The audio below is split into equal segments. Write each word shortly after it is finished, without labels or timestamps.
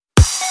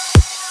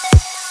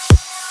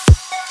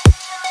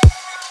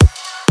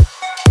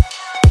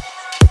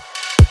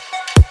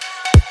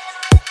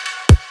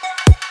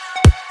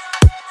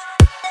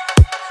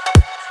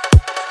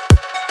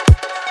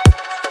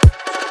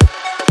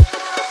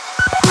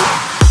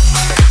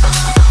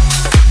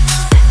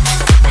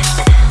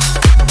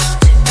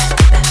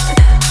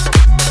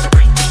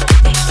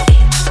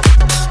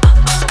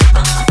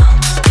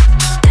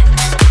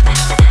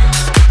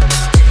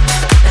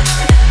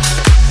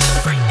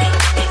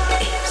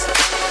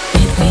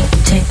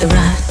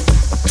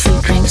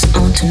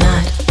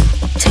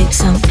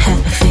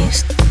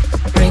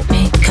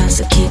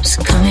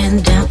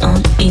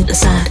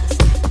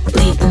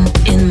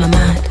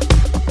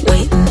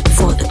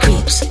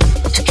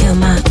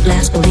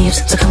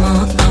so come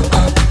on, down to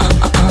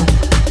the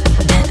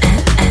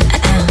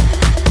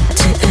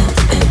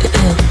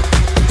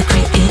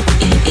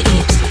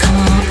creeps. Come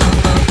on,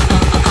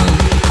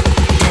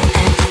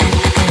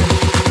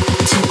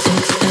 to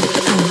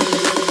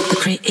the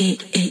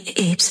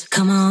creeps.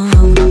 Come on.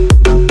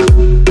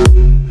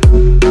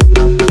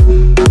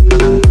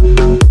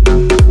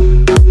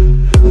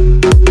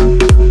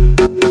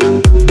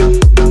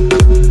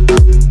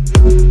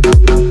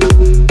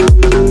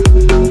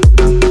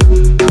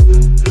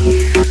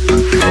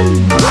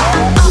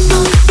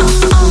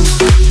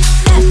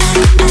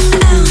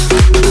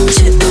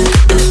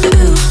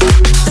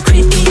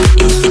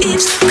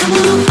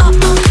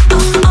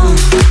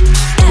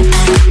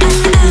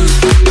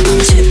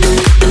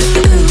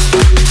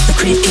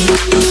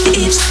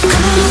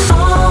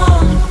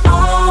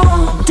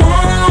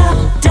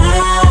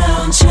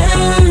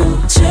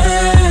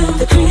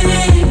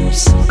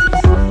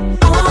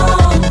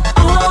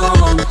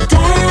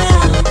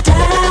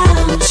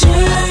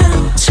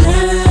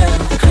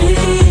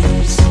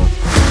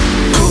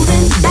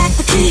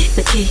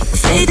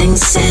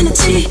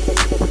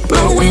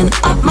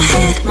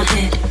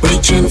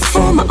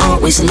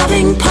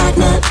 Loving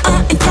partner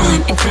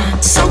in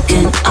crime,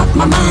 soaking up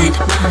my mind,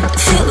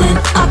 filling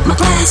up my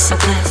glass.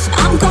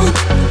 I'm gone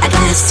at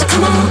last, so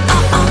come on,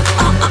 down to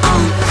the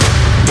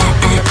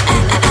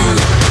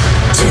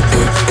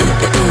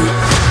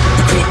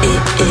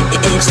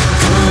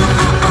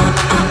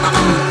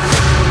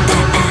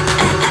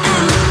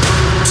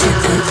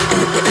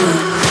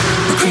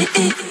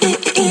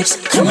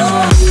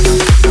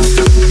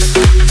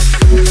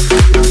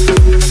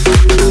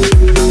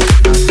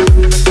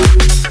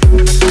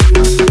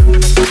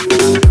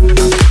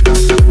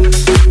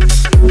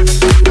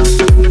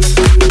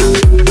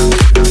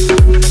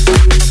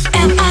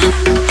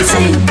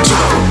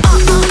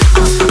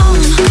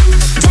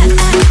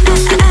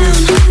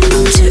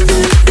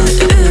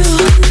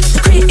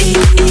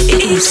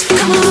creeps.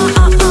 Come on,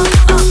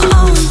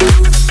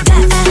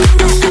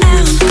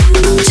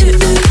 down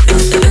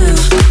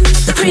to the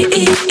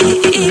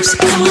creeps.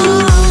 Come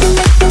on.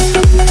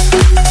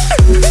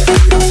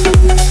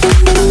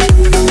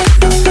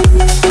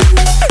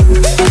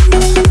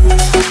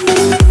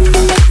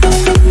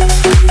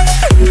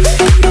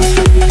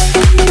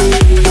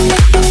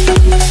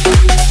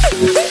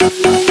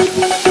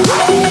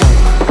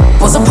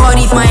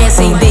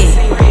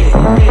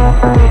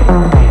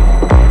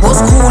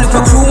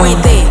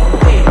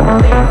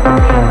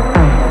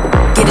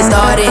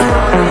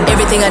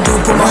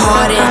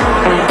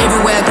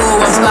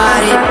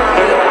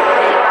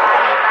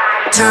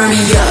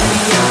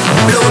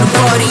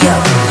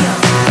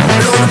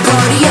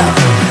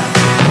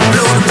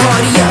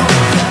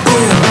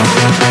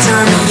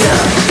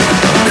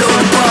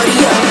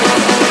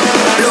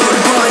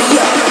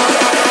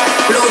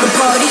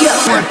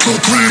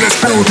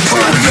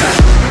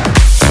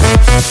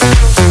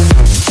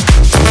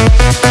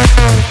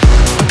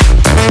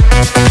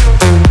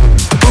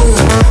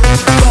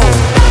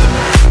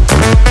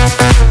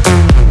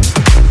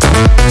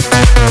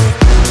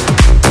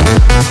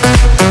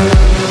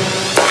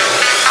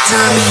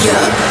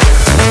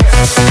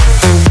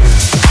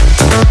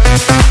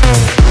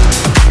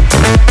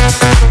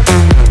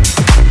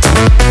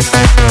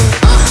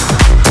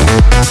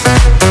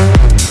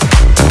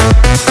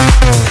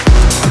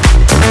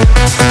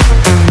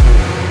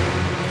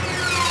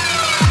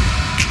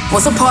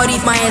 What's a party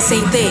if my ass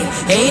ain't there?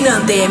 Ain't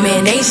nothing there,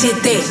 man, ain't shit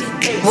there.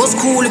 What's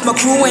cool if my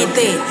crew ain't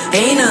there?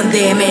 Ain't nothing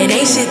there, man,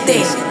 ain't shit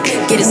there.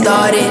 Get it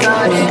started.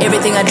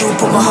 Everything I do,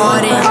 put my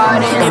heart in.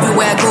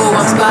 Everywhere I go,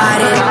 I'm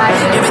spotted.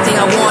 Everything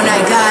I want,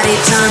 I got it.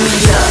 Turn me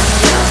up.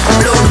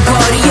 Blow the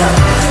party up.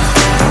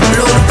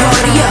 Blow the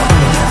party up.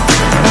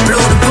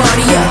 Blow the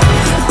party up.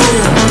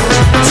 Boom.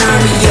 Turn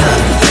me up.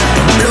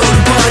 Blow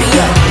the party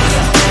up.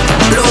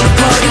 Blow the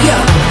party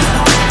up.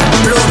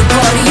 Blow the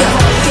party up.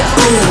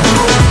 Boom.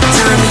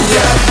 Turn me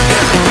up.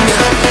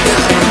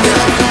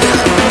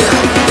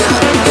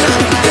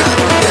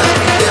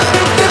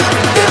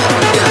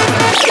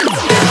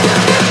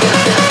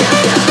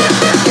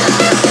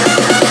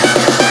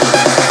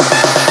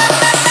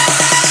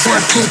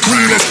 One, two,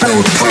 three, let's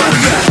blow the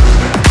party up.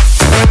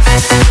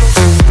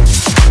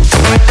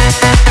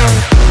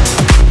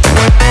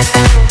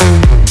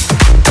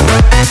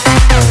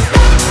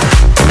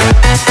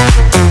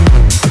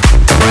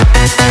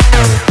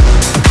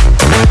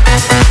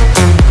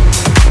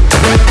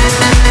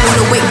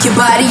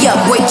 Body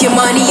up, wake your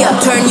money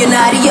up, turn your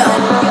naughty up.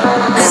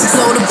 Let's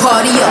blow the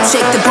party up,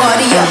 shake the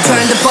party up,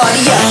 turn the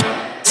party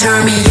up,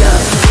 turn me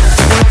up.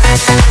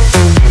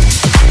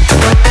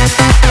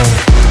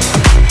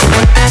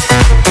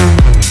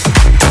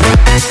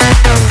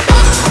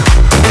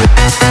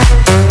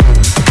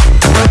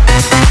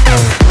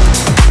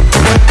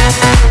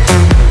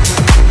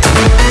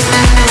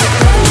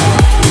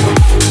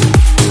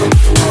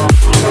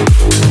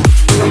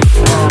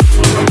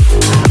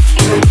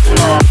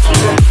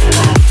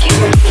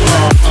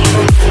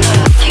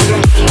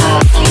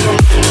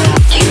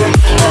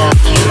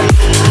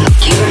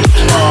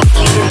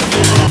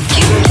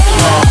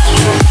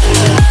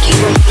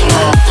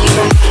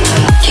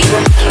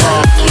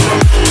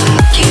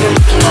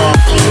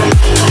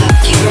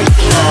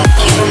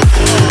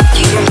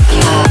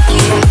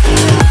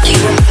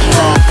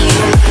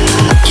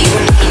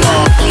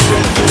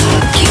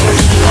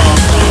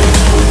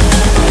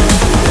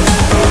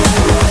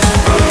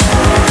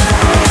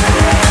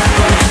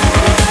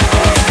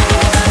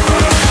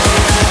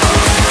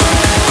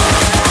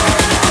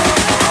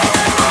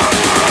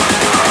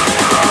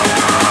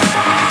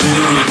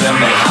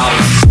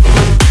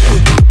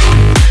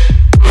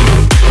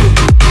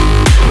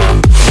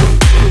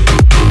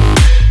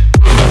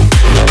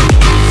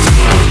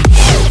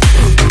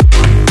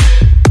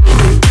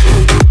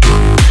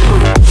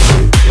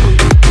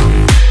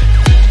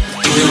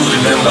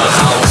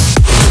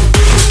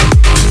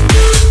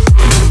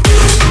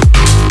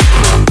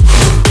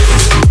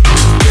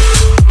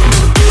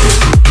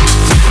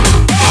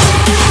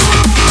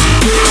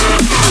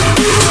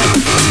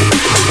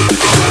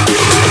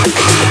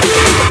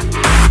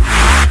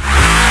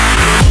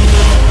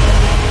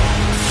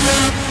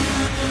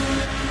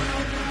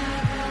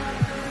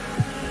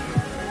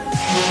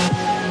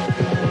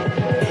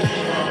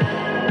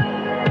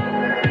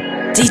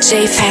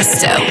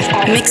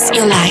 DJFESTO. Mix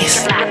your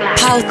life.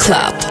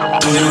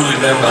 PALCLUB. Do you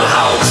remember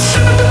house?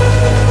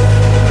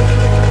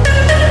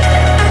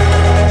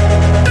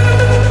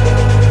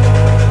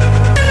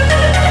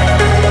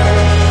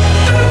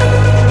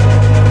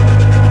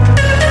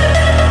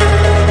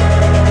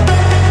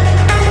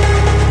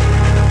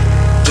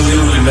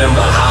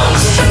 Remember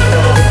house.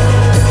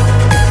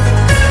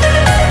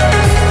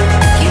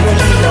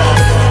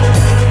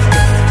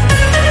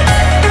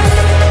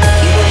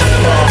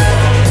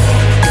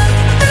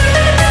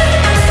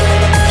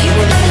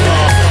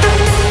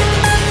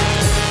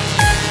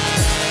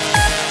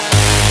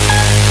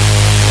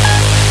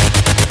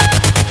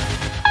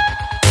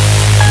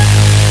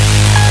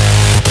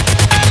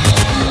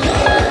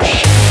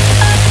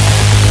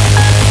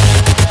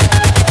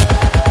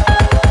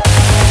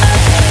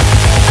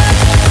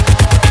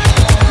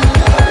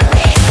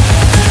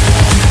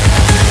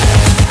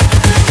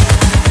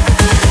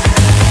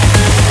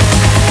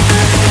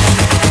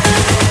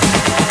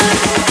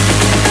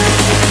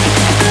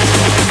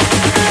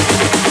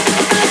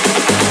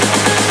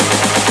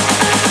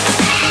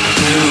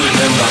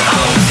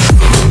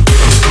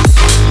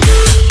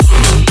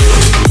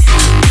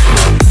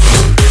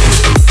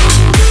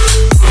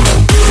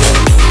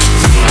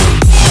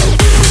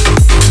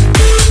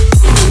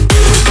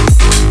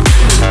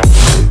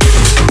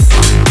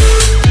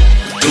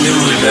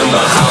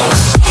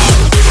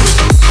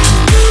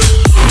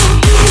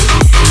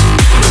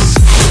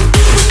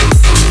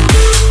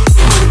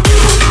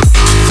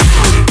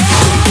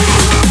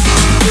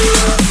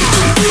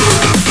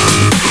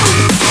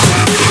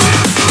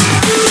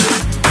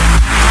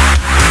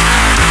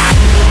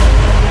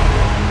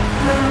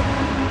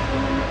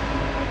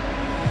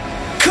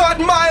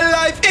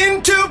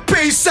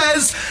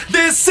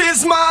 This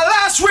is my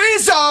last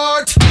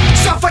resort.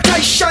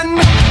 Suffocation,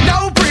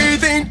 no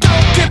breathing.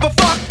 Don't give a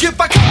fuck if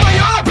I cut my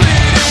arm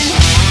bleeding.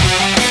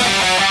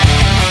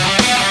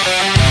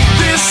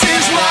 This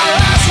is my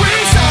last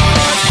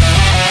resort.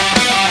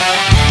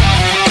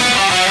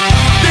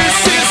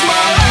 This is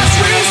my last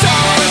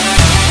resort.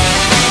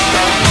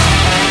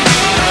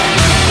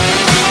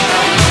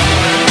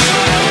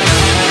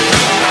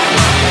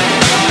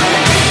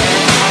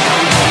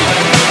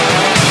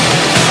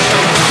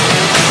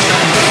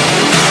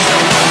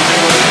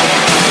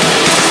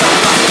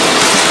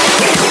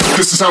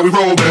 This is how we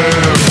roll, man.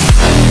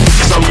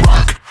 This is how we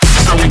rock. This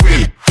is how we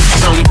win. This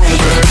is how we roll,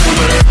 man.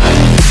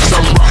 This is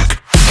how we rock.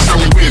 This is how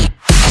we win.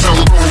 This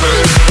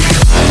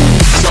is how we roll, man. This is how we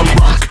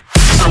rock.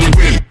 This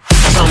is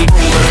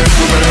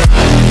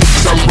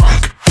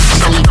how we win. This is how we roll, man. This is how we rock. This is how we win. This is how we win, man. This is how we rock. This is how we win. This is how we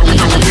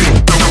roll,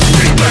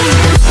 man.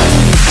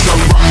 This is how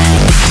we rock.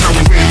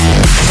 This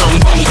is how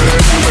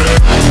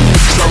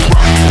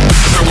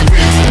we win.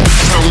 This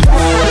is how we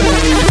roll.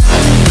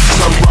 This is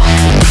how we rock.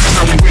 This is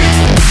how we win.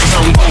 This is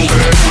how we roll, man.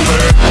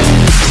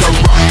 This is how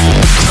we rock.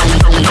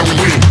 How we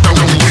win, how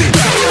we win.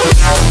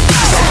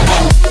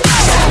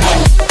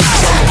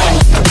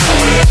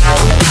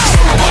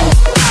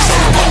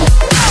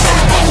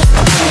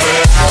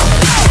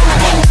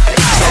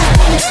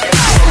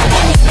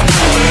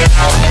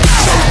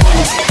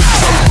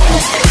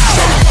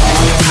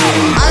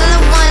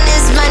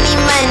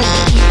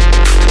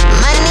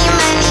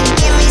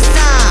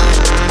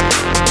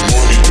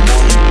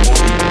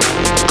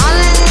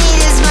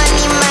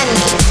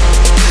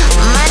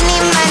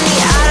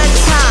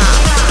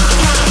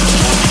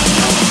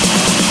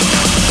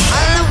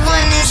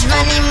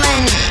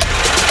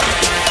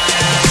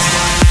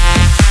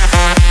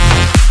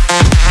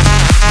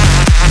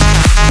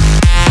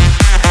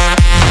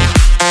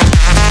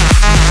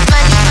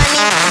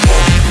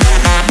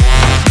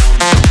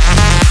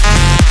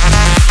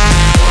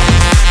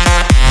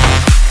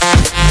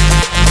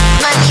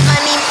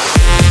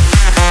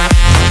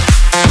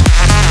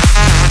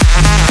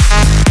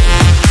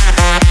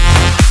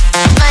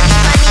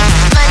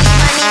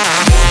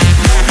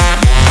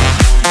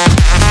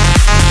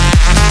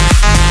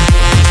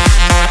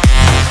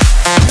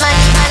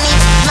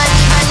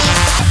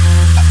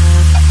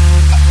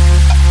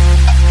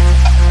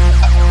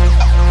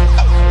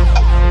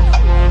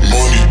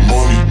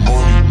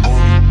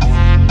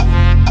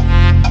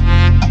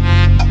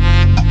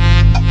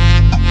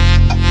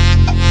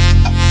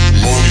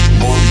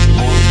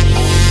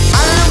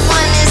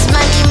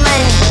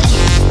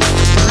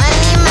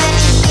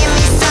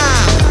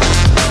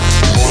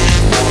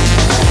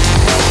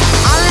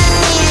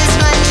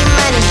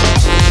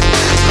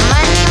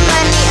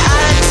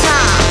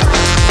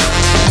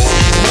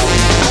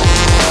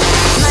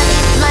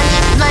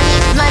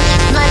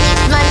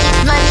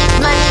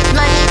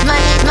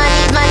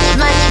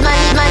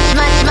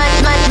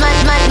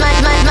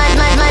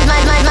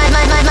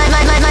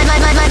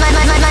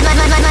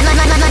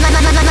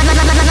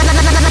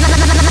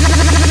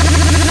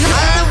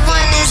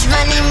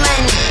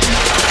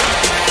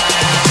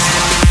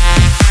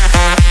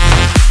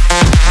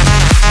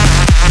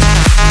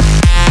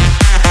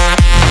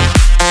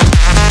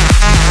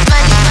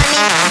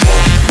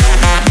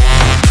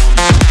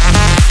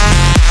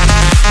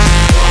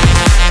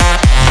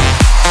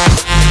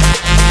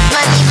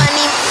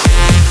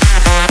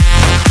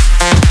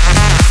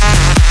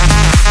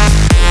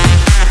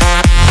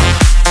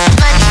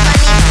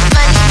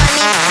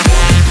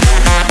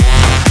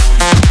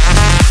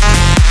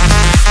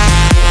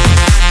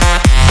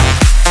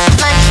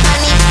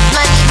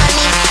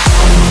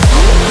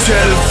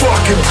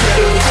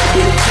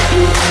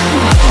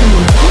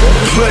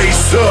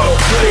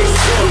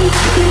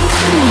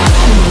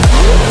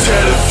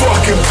 Tear the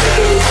fucking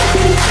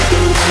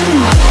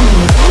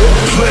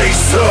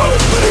place up.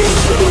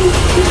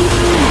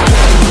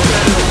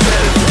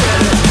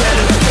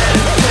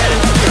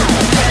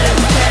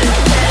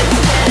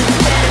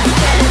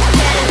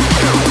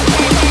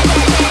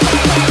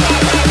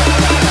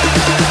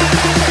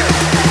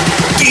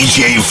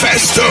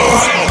 DJFESTO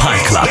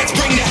PALCLUB. Let's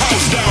bring the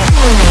house down.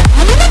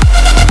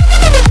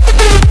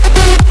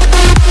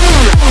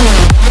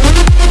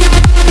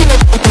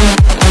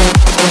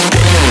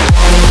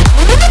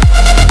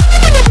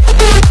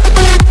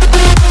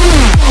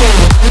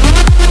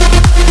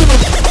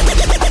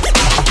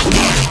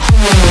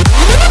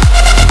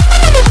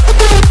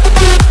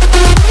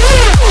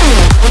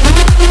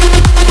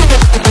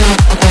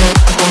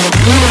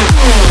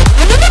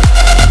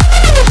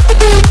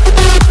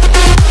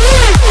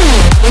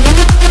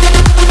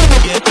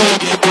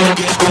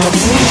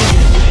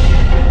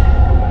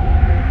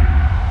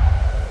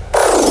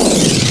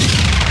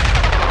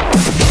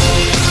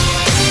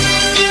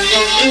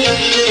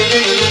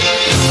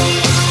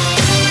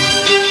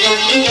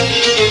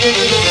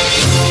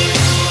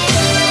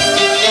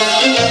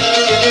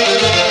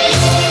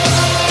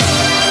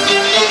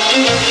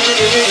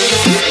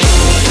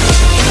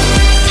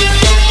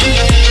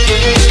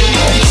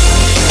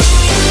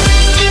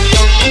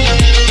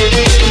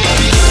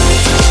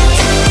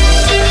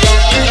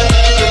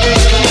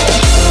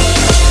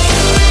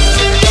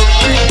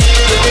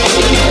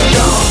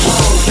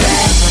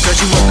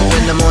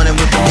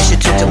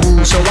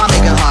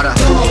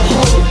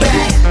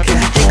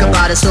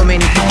 So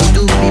many people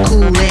do be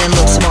cool and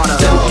look smarter.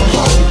 Don't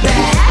hold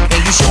back.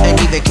 And you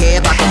shouldn't even care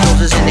about the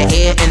roses in the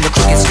air and the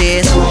crooked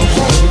stairs. Don't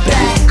hold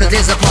back. Cause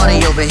there's a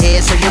party over here,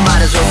 so you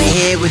might as well be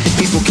here with the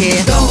people care.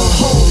 Don't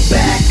hold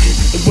back.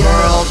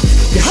 World,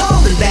 you're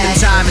holding back.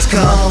 The time has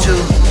come to.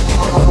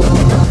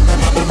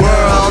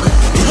 World,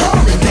 you're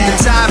holding back.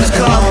 The time has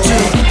come to.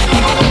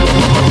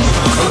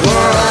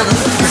 World,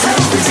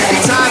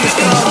 the time has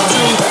come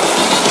to.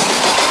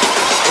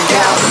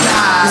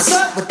 Galvanize.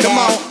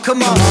 Come on,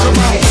 come on, come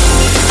on.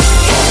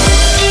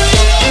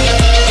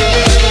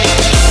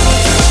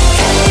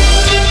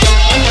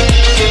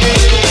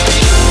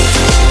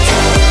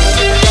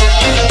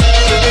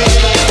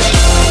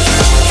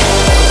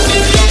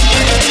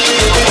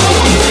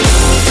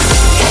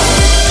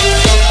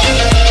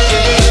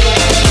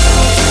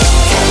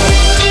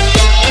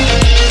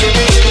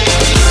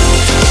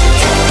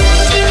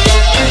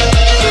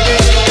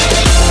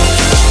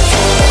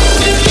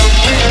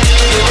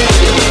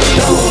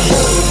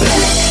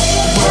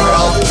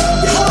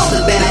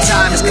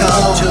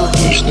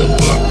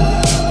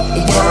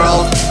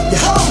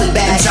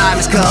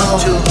 Come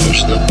to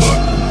push the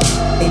button.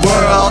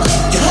 World,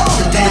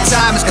 the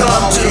time has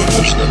come to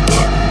push the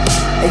button.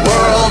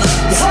 World,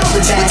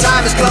 the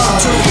time has come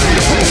to.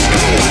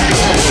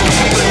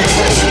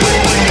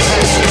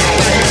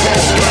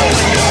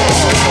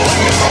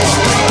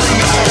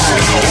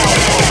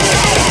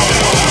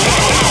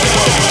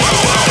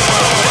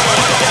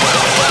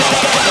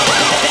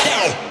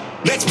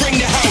 Let's bring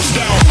the house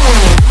down.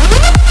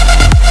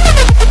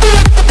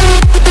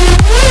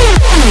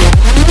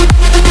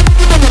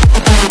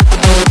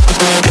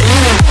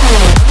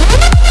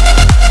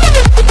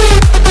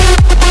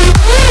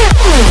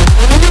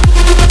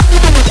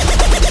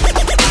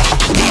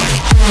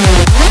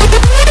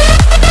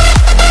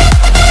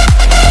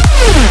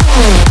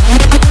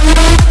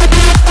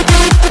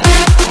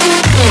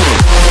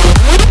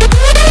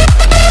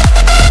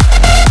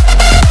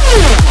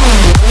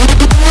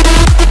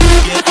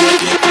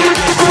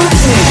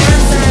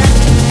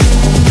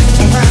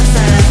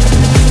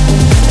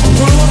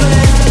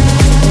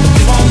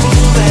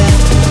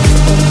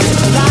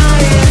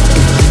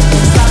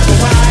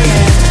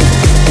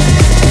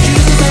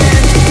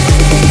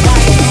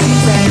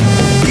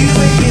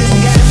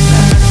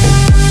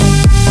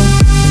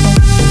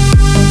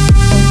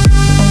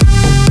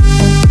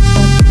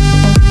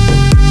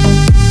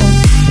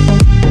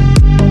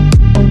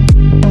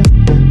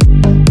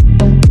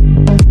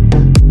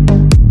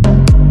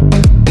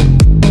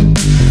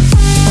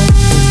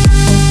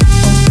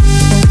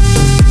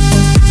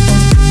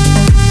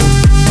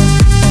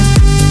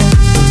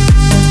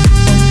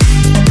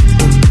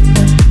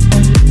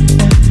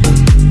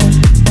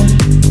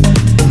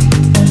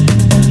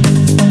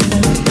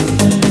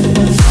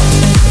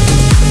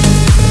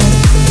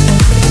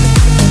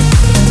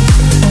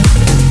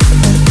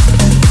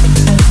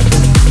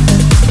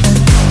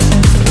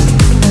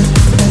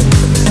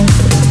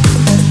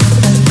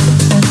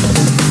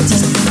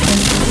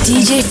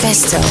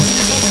 DJFESTO.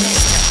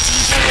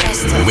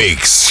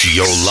 Mix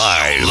your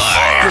life.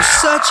 You're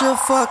such a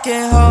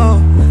fucking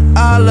hoe,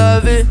 I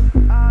love it.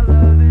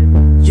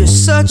 You're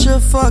such a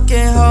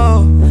fucking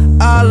hoe,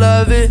 I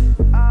love it.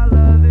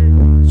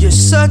 You're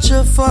such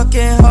a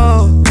fucking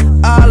hoe,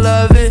 I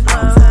love it.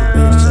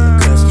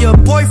 Your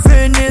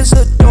boyfriend is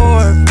a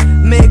dork,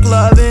 make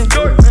loving.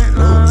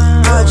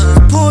 I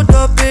just pulled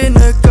up in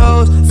the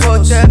Ghost,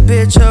 fucked that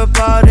bitch up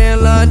out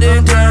in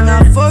London. Then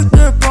I fucked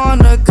up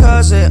on a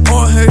cousin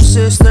or her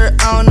sister,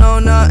 I don't know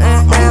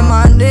nothing. And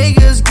my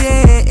niggas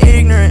getting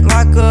ignorant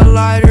like a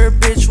lighter,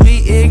 bitch,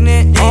 we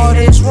ignorant. All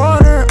this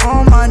water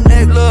on my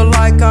neck look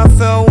like I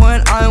fell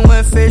when I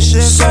went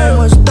fishing. So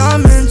much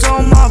diamonds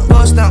on my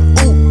bust now,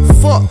 ooh,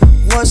 fuck,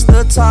 what's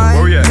the time?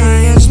 Oh, yeah.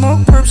 Me and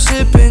smoke, perp,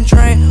 sippin',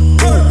 drain,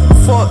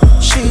 ooh, fuck,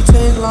 she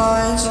take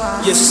lines.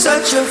 You're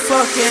such a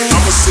fucking.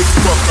 I'm a sick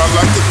fuck, I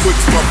like a quick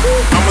fuck.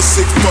 I'm a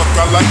sick fuck,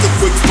 I like a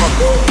quick fuck.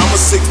 I'm a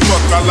sick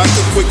fuck, I like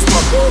a quick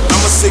fuck.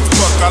 I'm a sick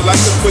fuck, I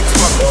like a quick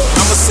fuck.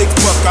 I'm a sick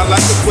fuck, I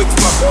like a quick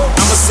fuck.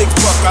 I'm a sick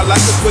fuck, I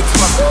like a quick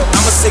fuck.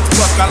 I'm a sick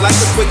fuck, I like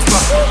a quick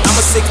fuck.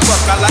 I'm a sick fuck,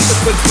 I like a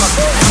quick fuck.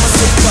 I'm a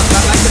sick fuck, I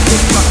like a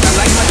quick fuck. I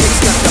like my dick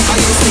stuck up, I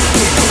ain't sick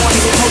dick. I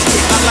wanna hit most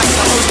dick, I like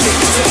the most dick.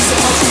 It's the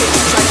most dick,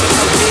 you try to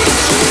know bitch.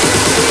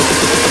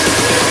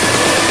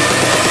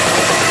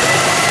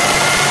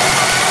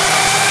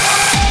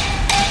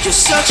 You're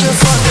such a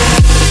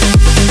fucking.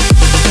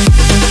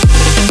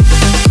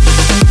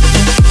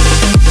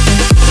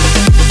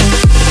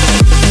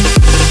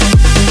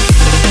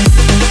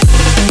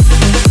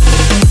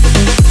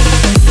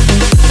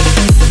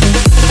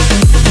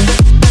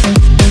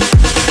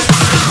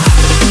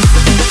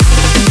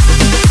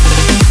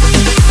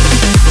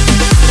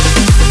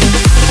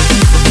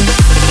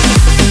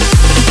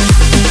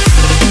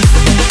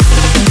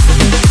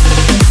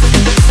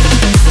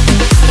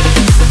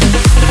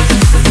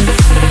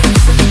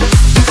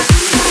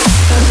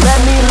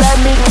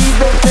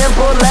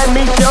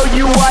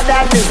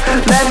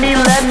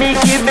 Let me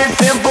keep it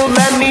simple,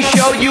 let me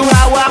show you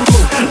how I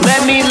move.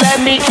 Let me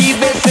keep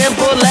it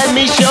simple, let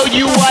me show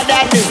you what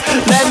I do.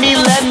 Let me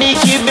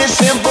keep it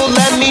simple,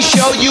 let me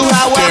show you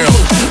how I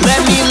move.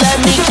 Let me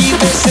keep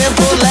it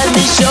simple, let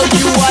me show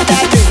you what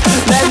I do.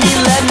 Let me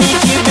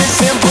keep it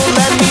simple,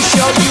 let me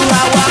show you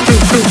how I move.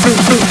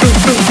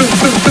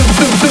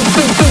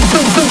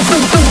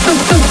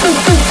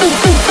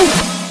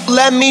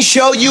 Let me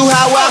show you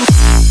how I move.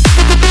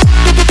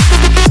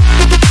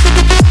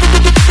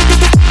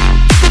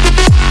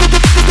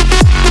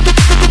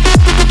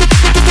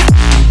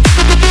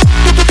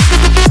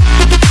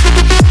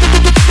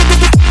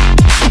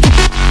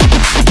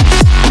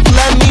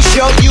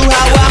 Show you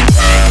how I'm.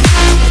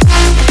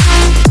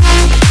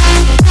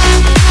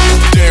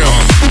 Damn.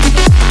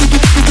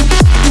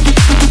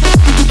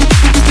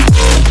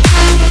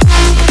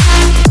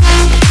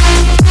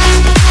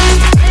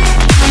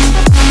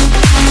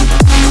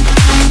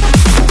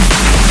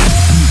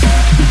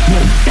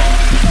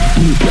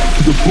 Bring it back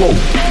to the flow.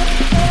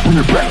 Bring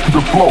it back to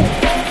the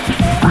flow.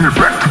 Bring it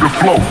back to the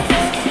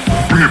flow.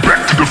 Bring it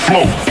back to the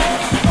flow.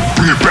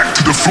 Bring it back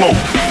to the flow.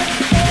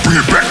 Bring it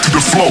back to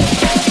the flow.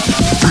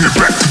 Bring it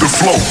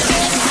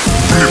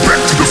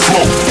back to the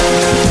flow.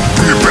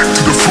 Bring it back to the flow. Bring it back to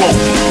the flow.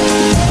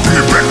 Bring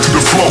it back to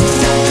the flow.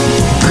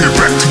 Bring it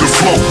back to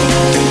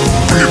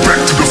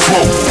the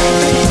flow.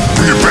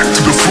 Bring it back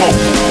to the flow.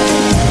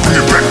 Bring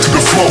it back to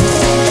the flow.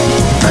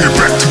 Bring it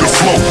back to the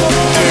flow.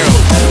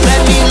 Let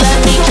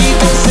me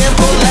keep it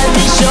simple. Let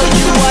me show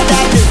you what I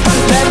do.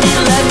 Let me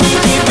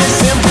keep it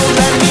simple.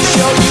 Let me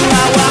show you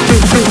how I do.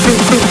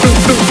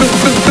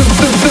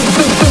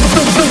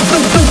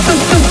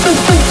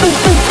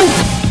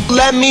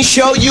 Let me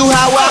show you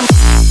how I.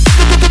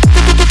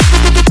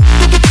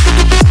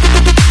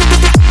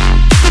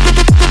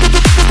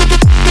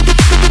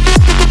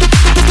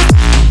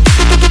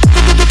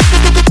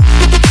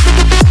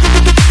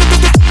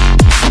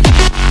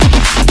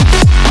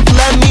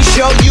 Let me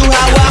show you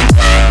how I.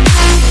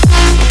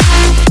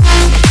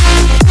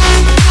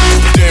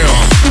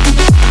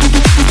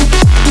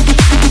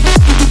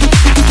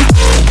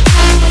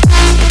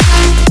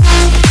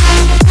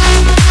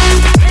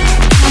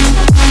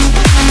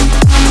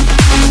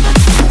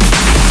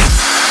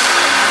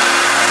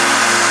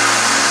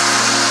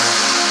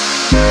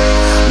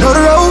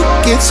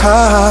 It's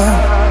hard,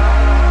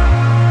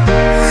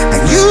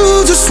 and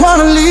you just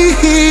wanna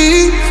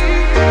leave.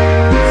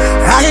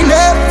 I ain't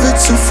never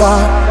too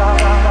far.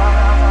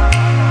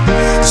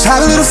 Just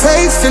have a little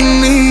faith in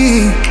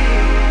me.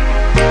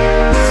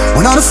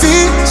 When all the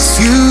fears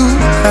you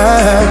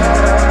had,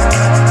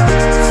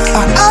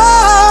 I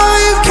know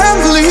you can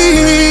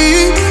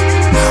believe.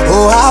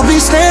 Oh, I'll be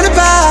standing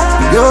by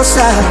your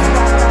side.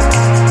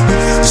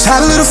 Just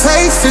have a little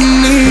faith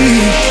in me.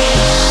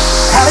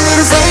 Have a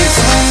little faith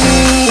in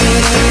me.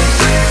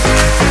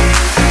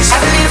 Just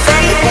have a little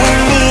faith in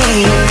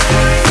me.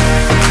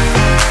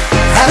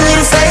 Have a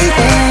little faith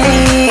in me.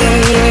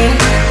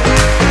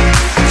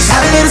 Just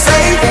have a little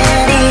faith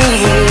in me.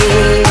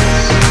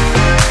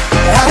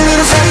 Have a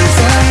little faith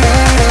in me.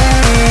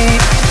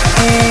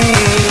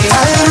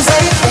 Have a little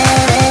faith in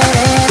me.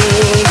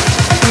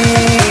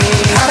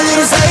 Have a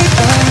little faith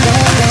in me.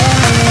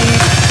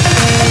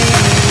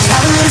 Just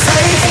have a little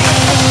faith in me.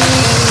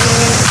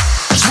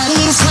 Just have a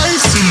little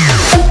faith in me.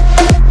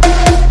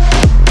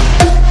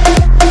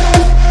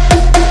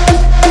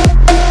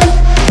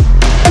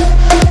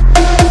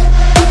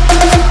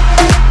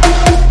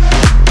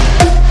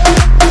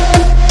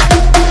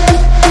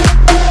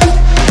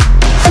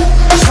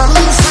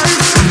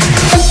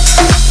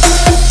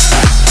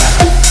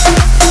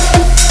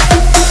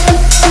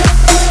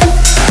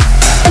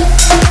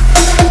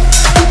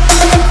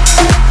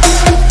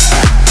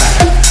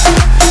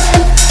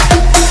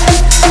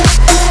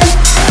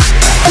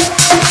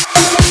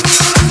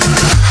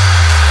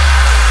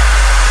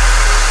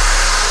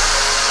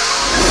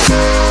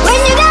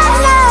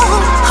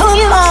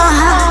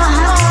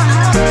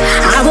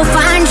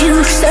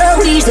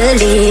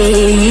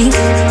 easily.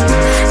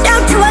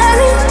 Don't you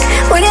worry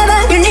whenever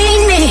you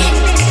need me.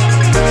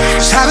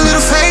 Just have a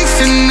little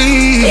faith in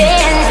me.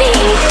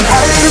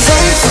 Have a little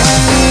faith in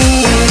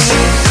me.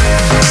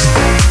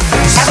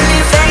 Have a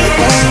little faith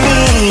in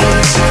me.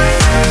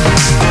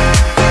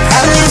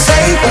 Have a little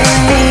faith in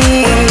me.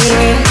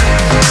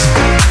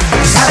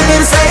 Have a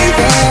little faith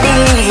in me.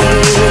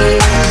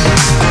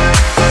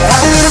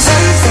 Have a little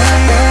faith in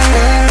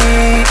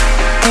me.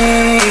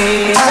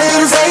 Have a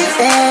little faith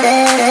in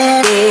me.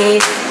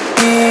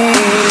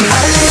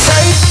 Have a little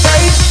faith,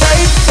 faith,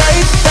 faith,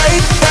 faith,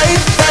 faith,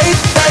 faith,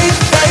 faith, faith,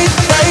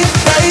 faith,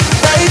 faith,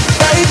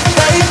 faith, faith,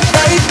 faith, faith,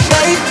 faith,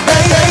 faith,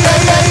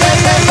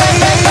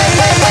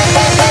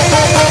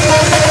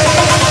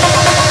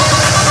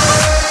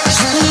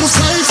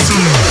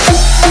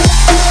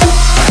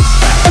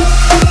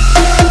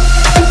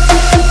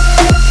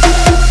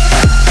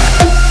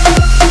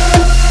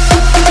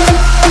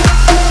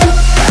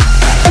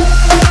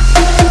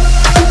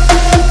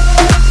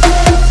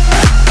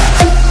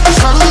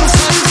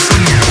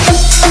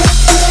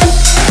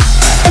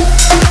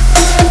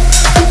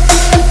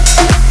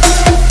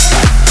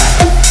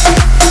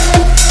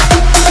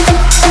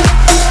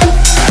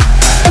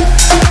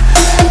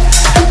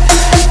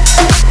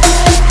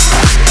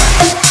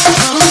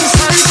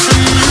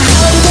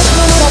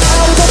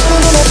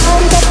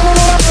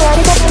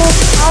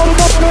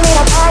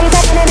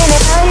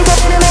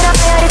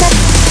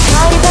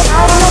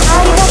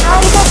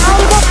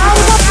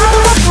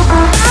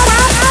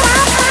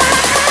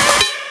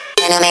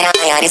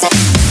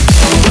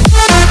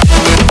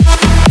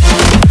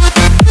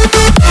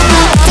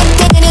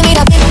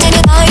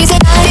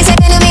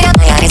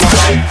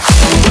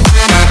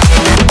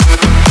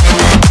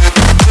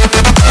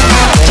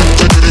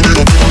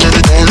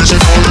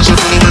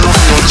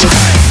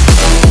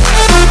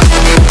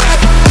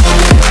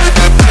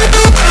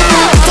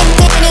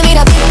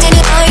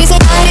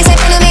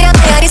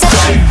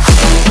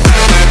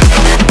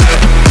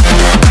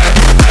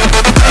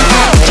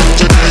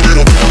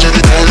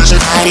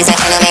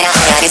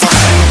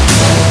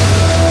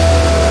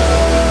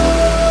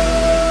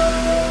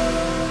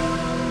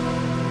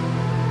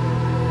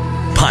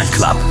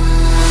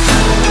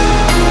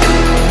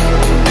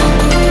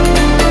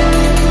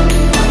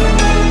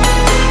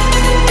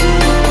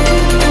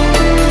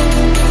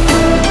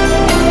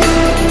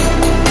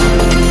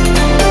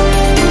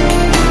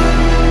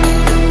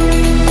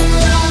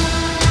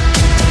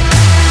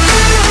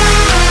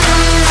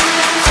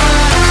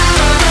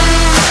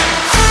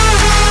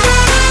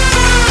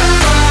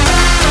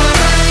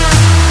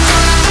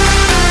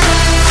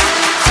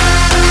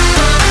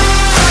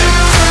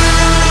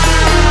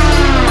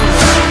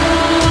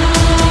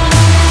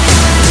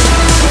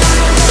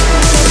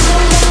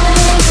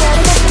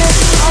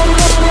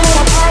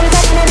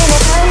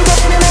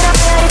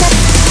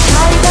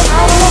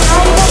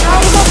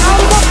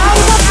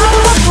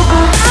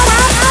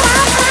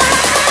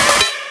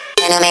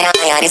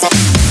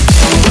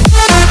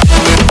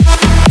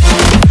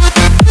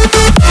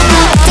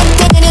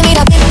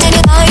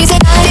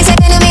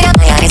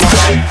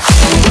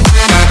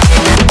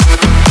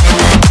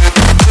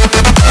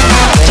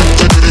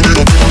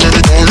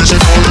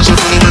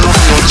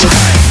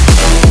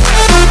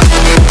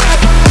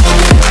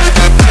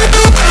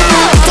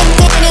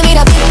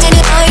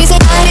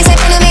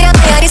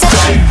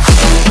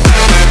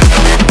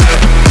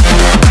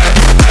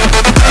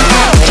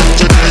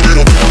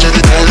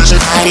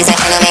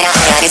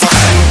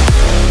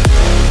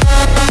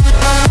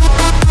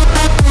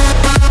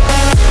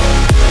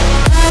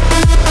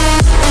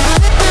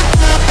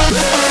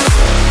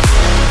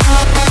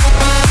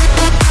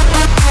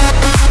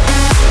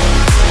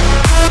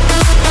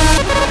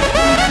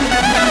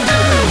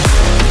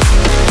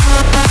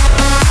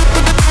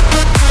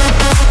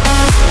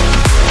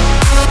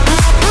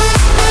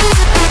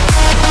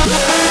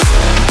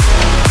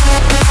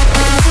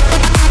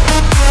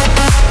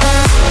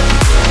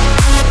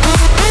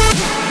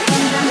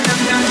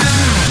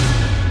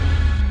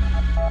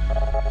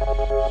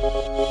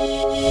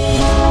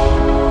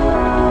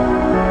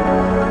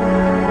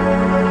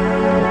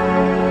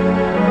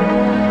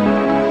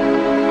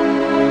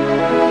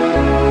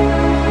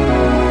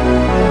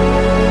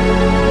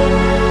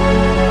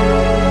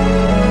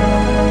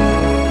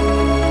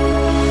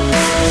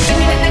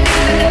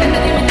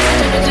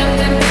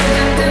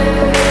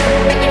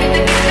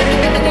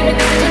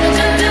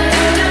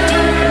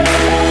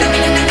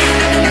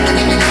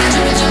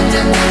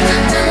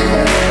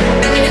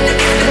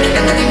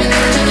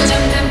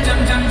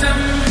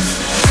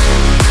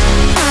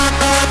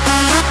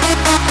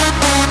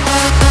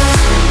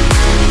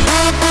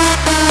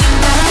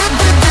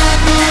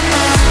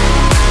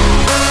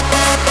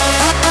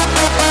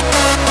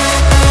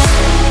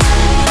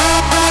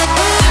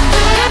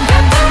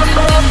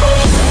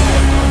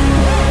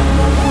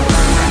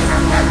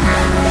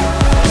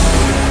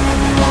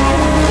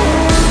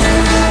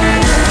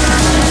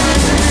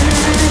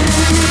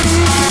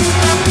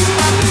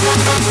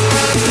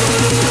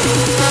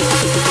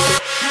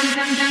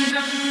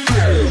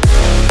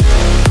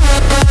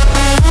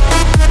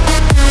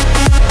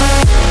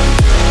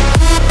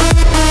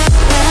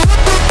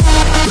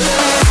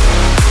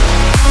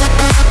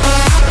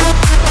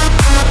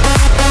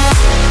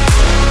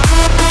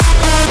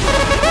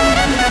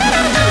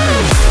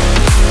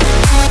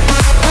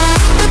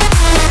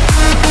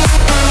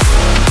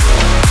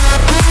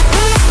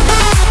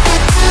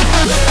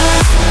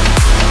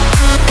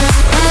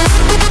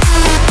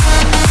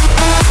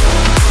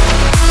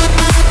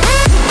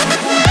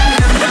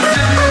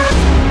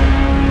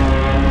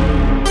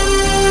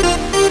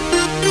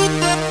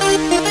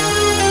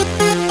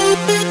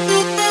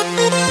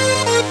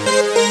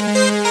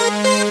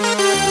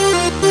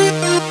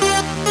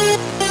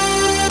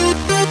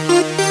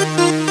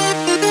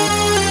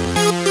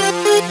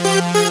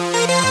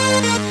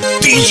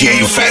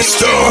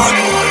 DJFESTO.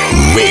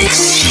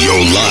 Mix your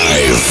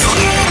life.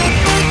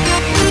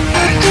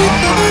 I don't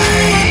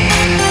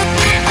mind,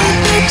 I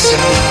think so.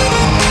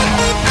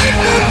 I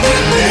will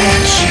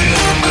let you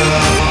go.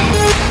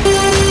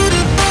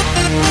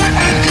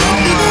 I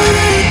don't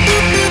mind,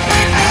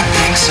 I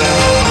think so.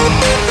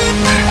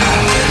 I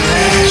will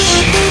let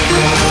you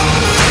go.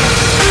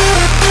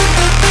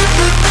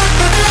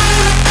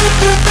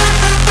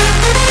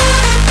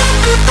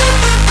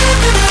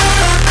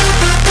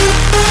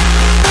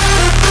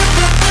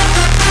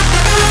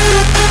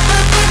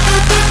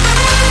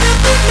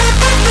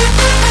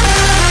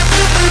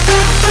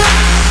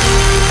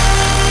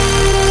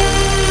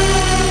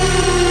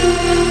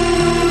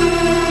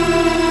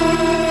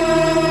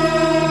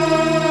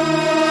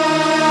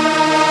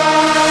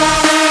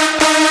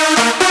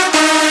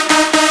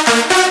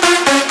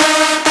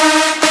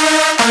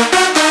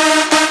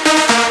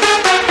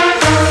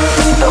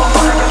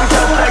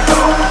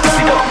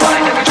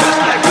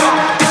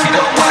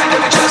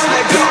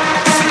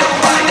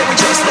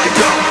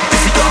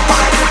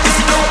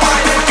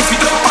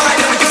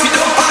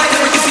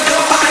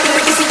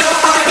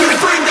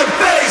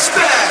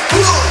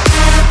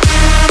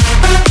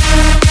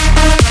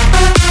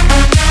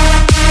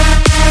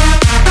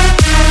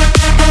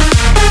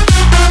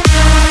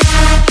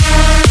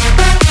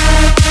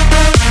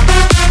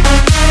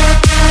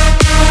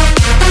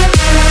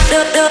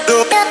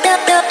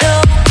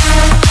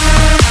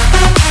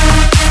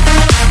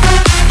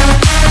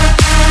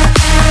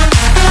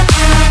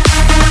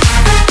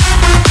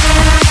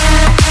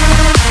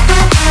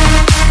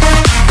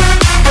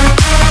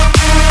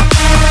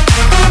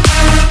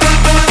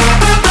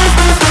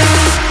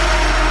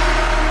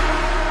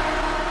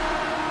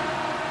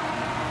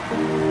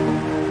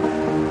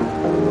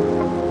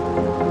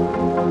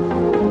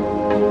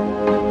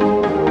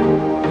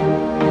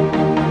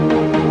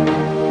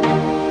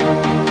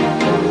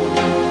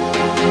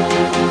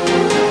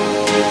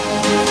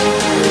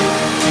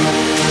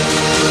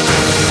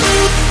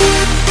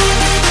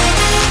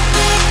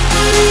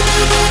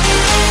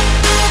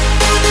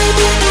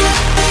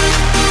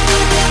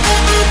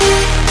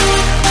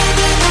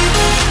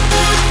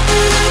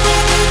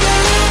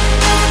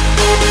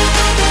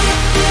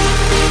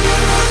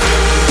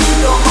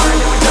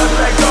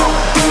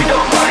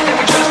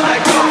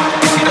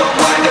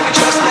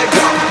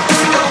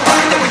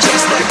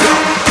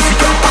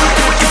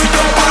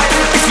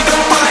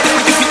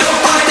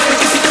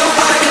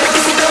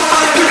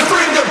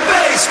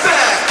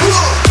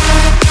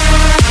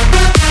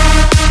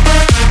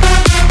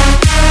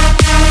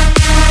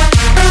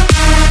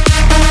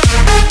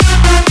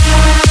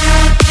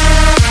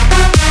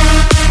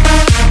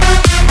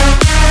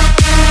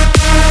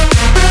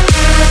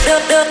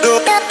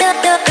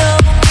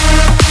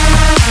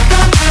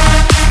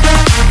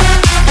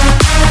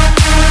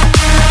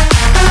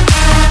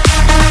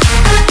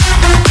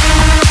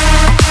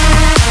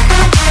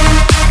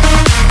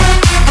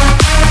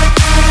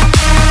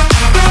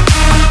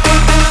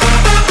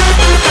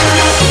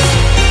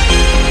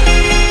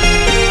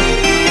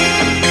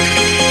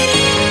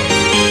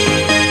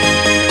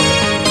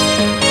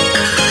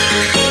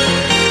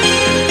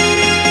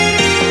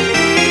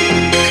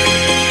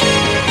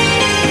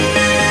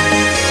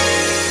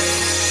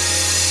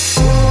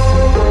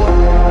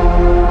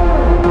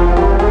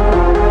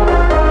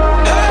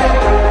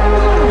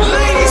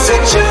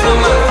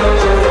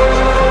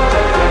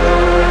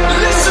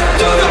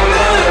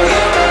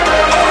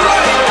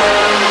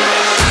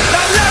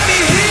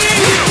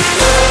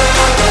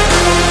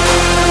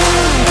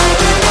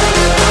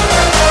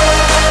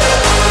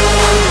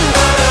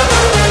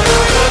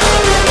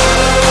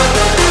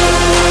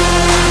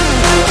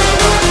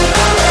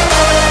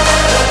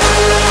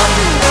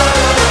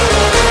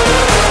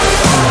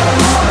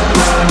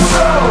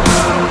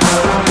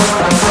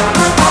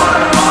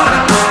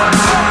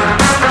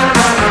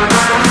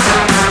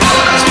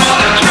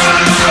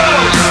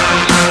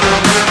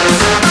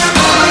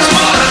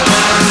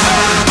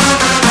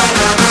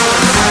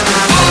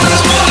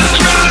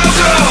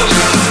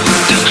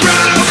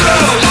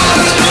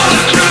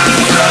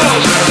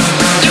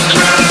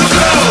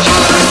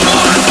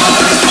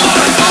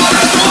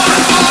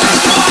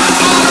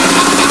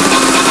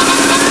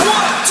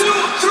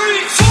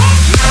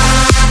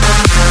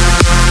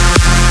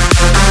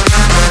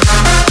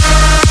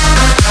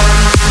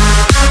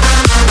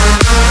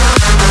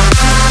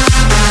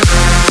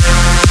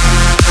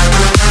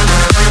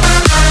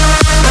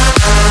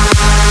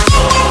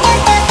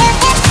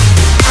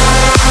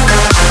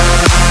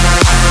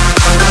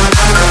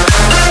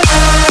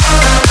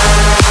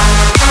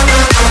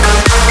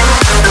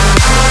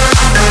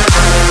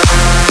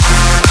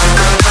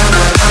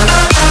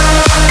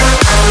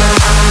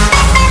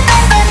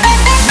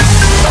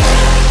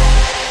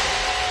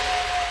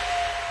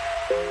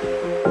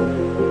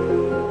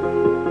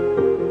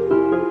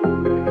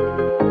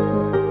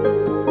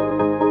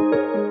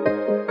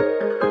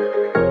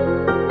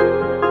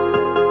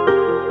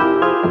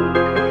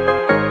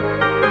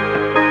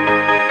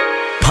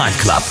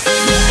 PALCLUB.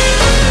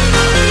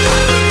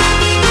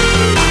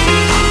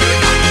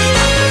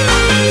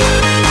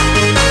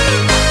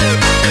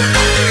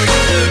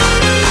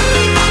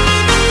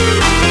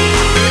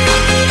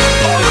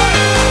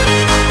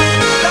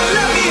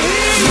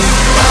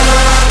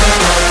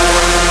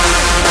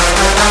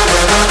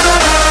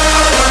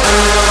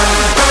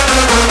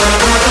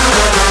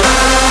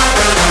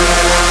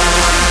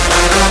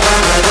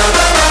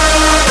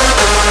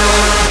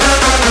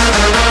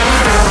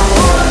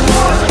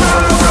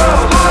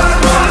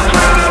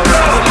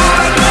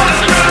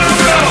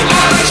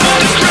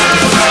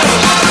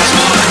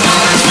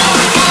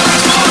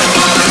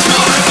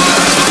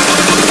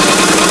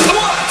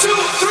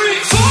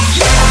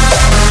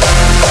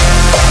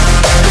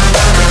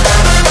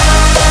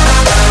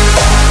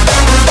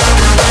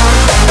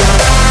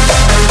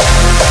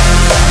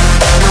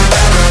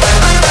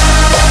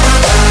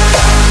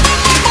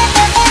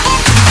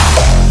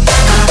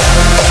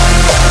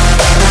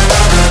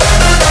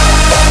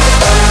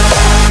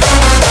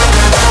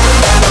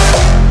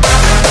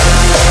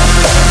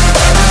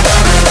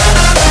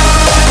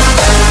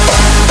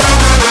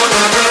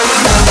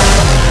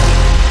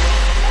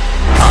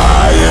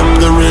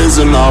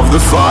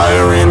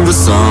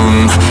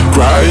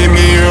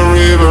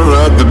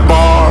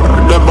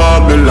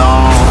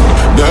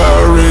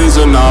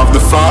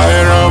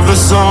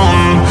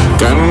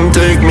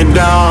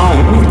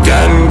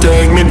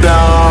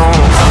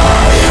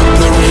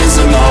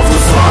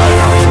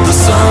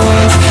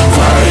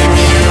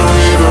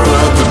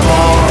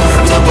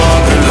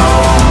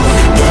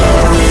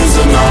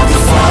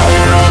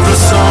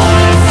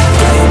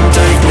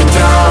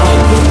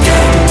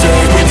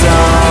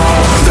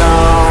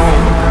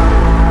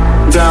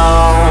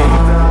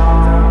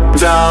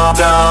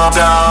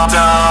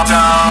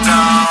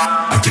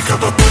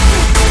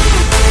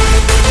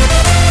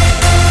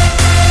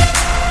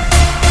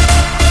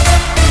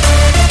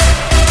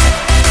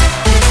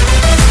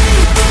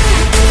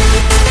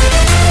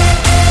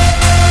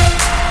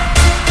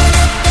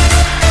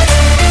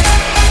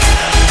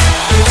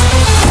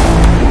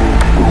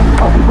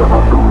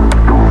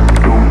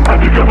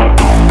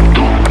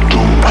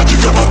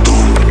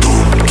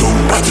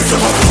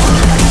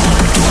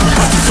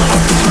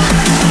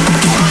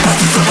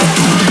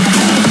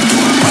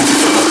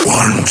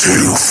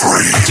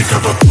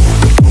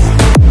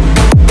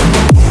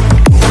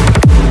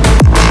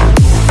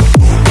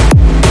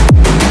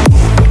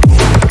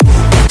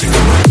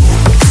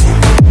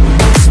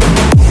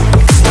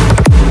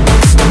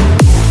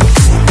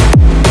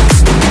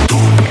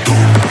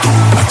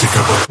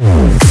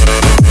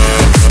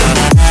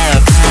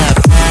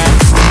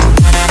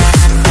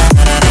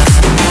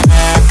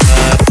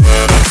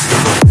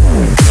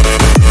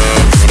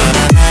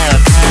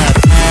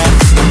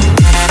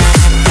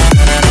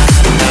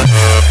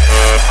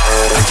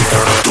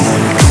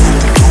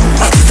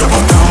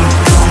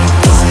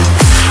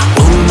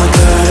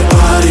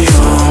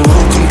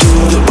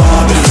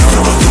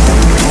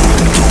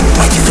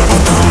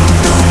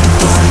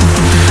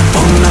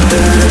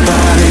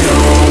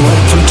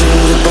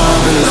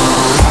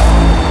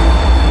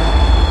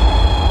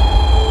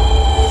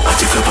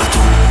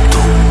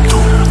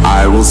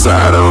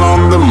 Saddle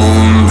on the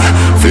moon,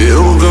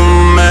 feel the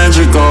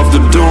magic of the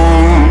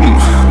doom.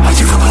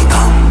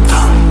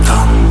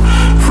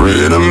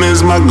 Freedom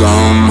is my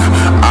gun,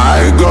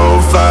 I go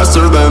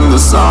faster than the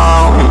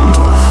sound.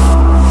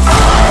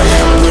 I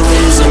am the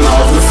reason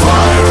of the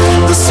fire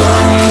in the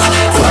sun.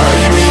 Fly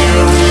me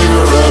a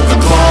river at the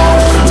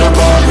port of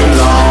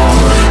Babylon.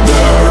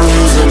 The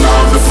reason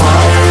of the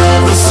fire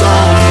of the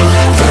sun.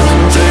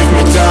 Can't take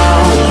me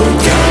down,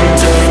 can't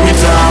take me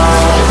down.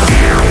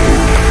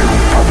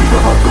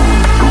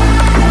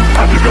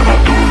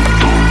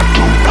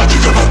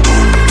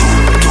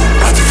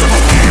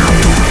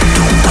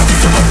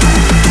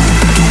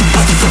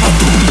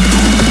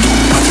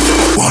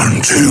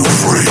 One, two,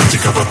 three.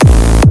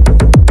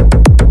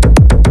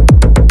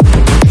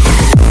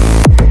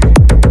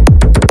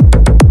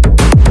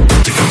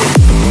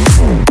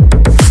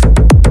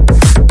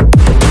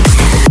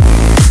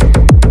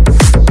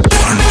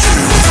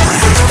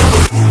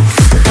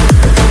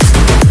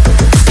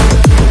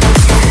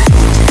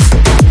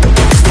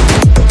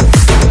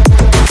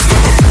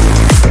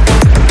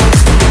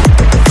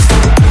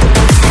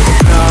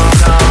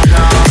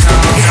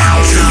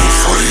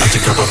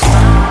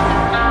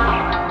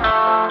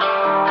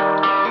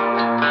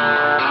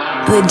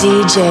 The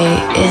DJ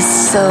is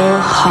so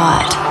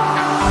hot.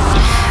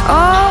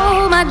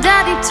 Oh, my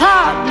daddy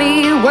taught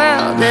me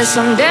well. There's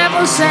some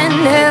devils in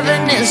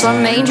heaven and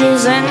some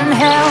angels in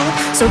hell.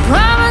 So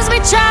promise me,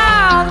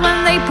 child,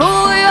 when they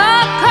pull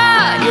your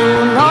card,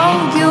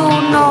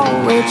 you'll know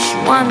which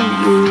one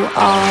you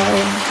are.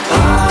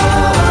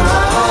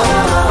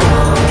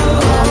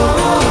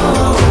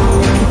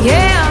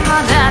 Yeah,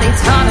 my daddy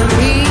taught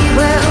me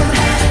well.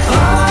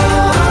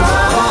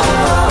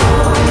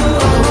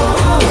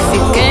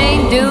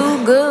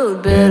 Do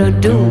good, better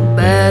do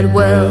bad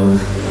well.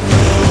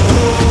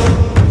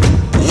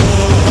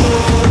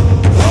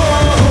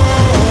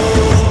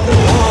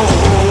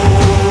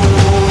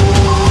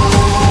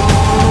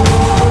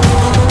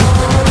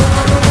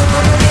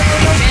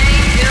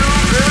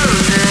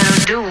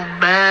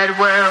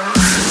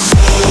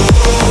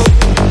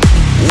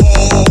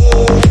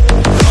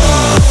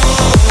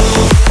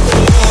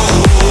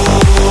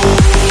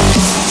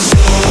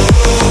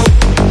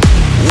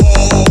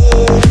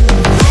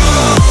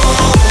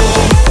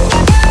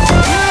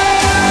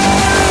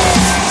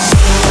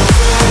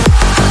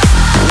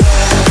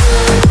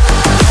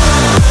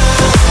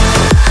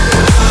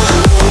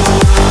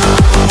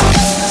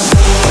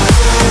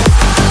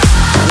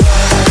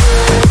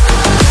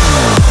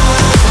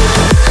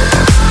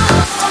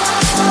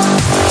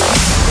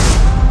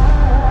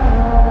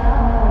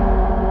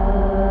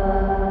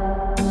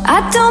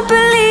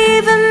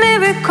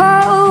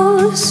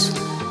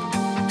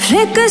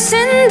 Flickers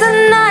in the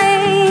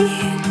night,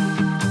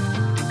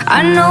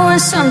 I know when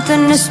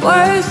something is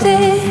worth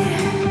it.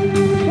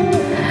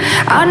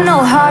 I know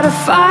how to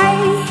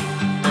fight.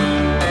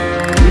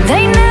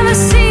 They never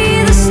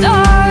see the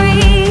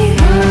story,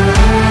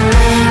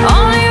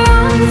 only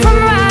wrong from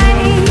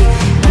right.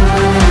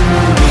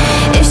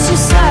 It's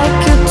just like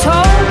you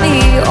told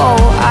me.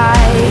 Oh,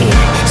 I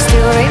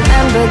still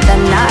remember the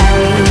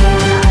night.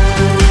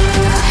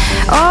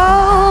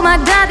 Oh, my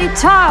daddy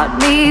taught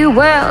me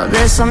well.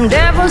 There's some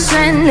devils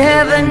in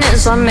heaven and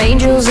some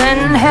angels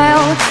in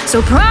hell.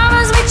 So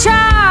promise me,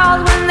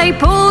 child, when they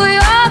pull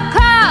your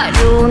card,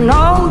 you'll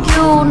know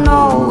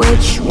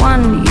which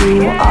one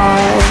you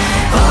are.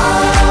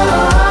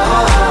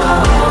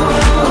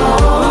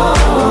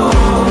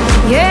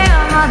 Yeah,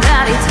 my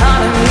daddy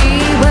taught me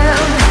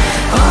well.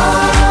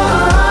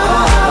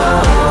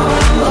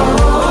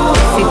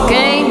 If you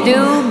can't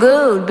do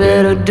good,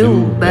 better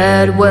do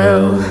bad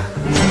well.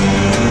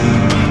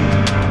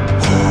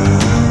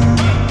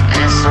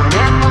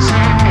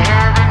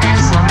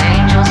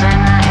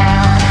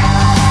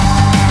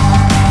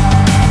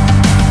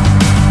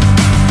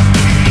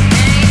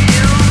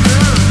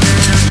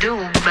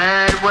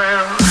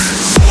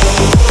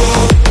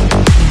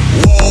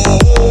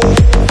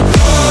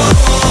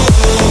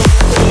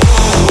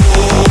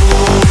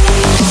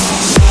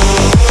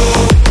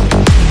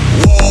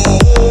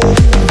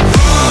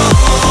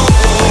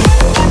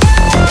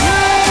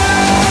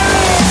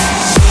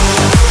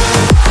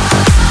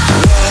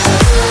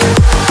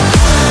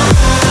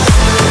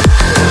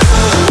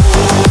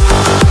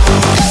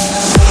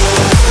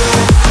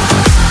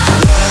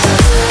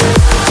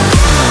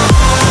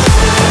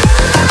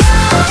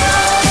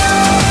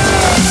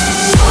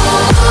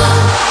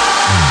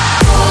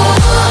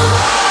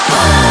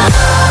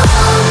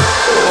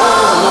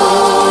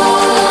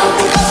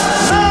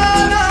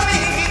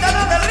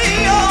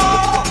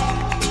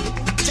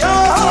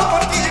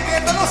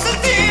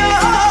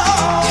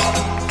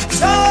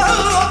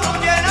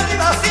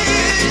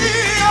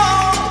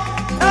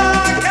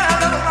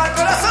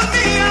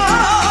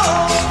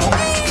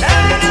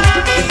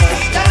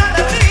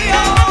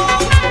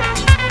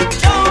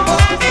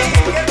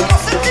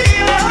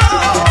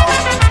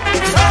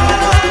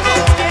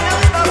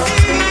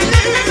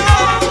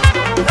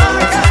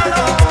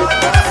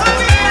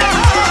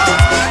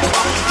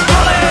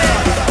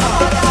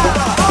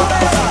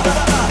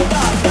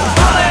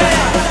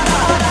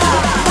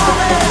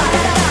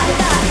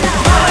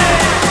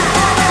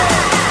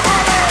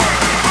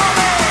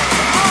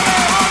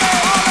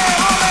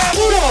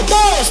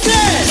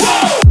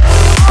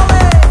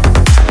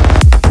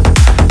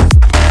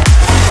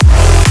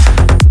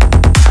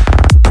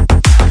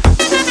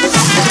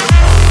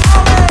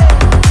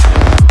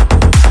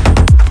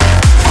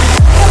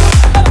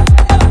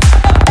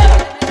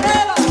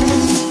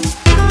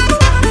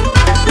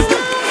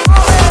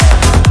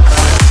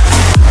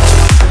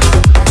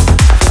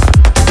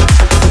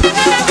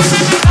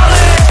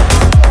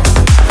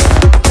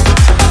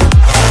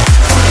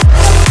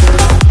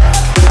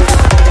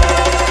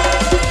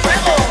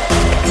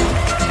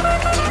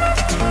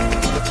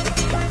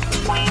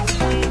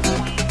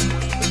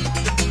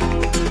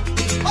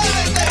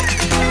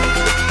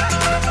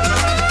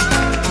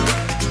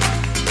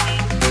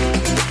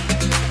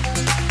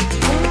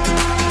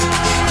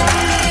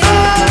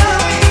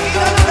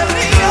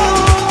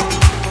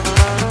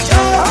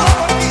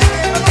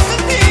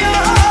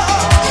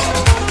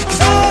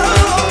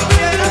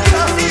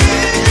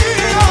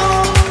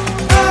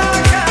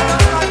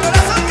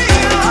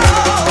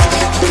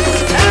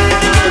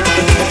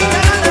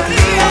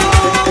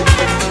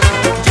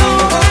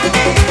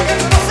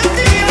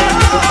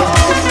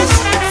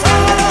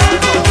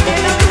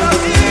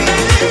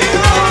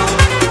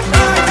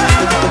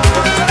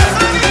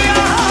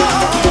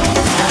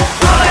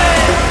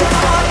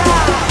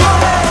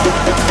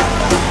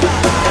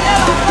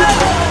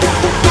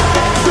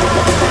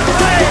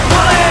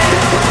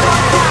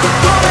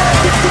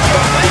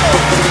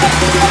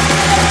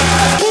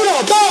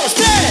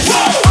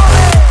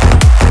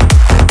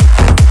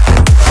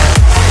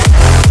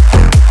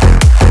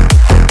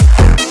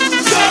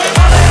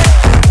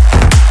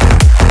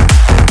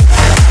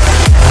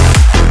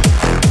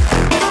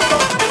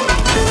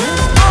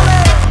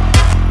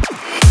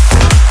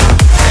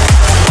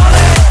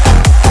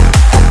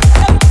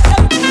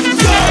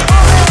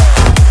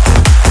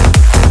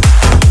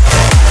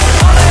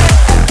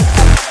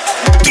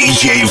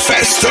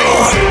 Festo.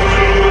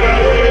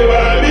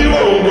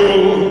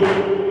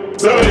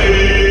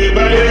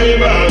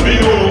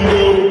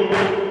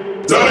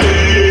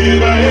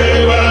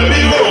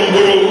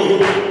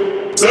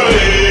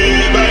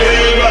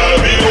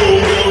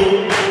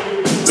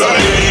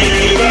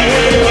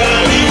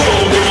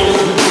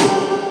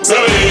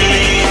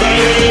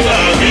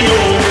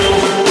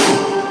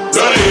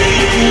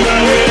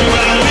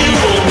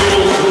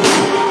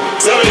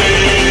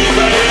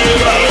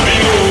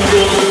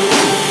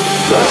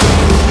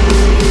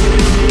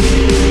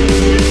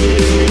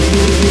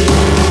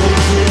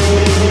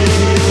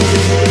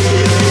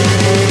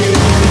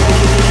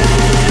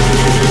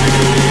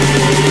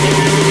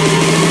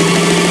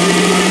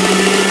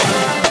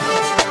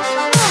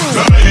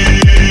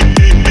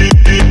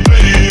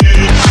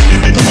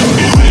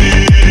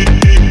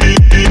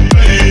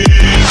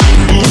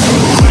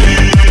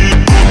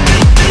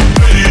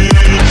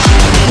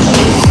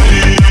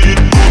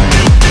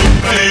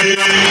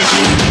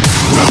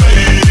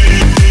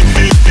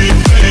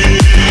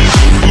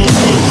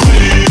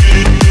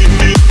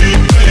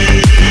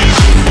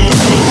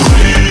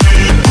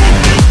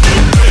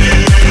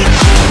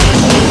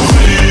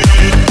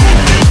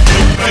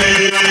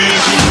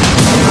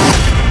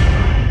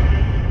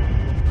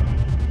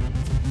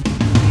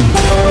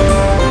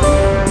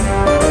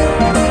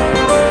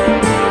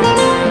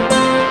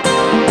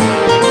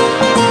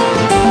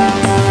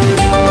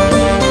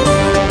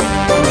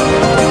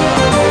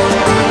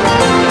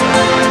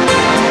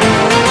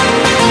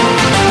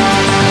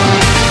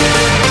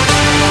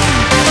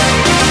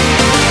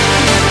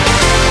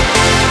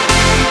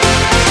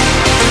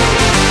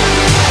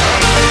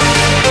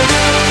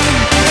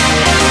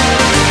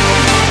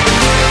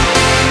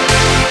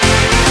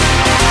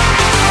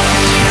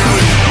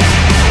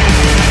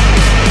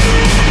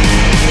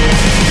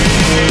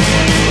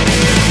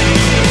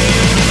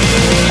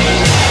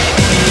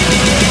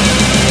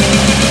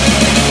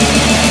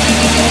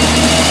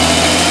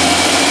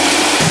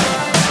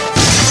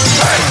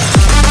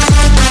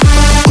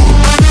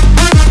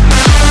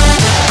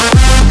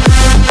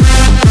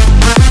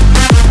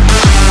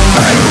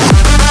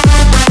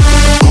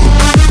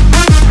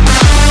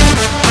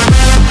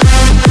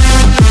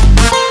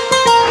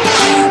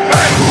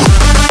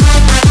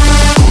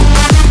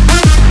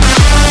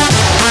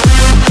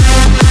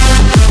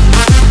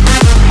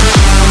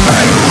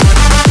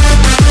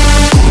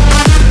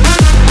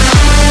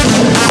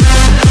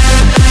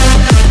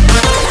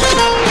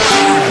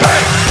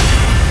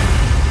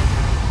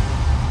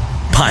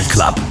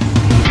 PALCLUB.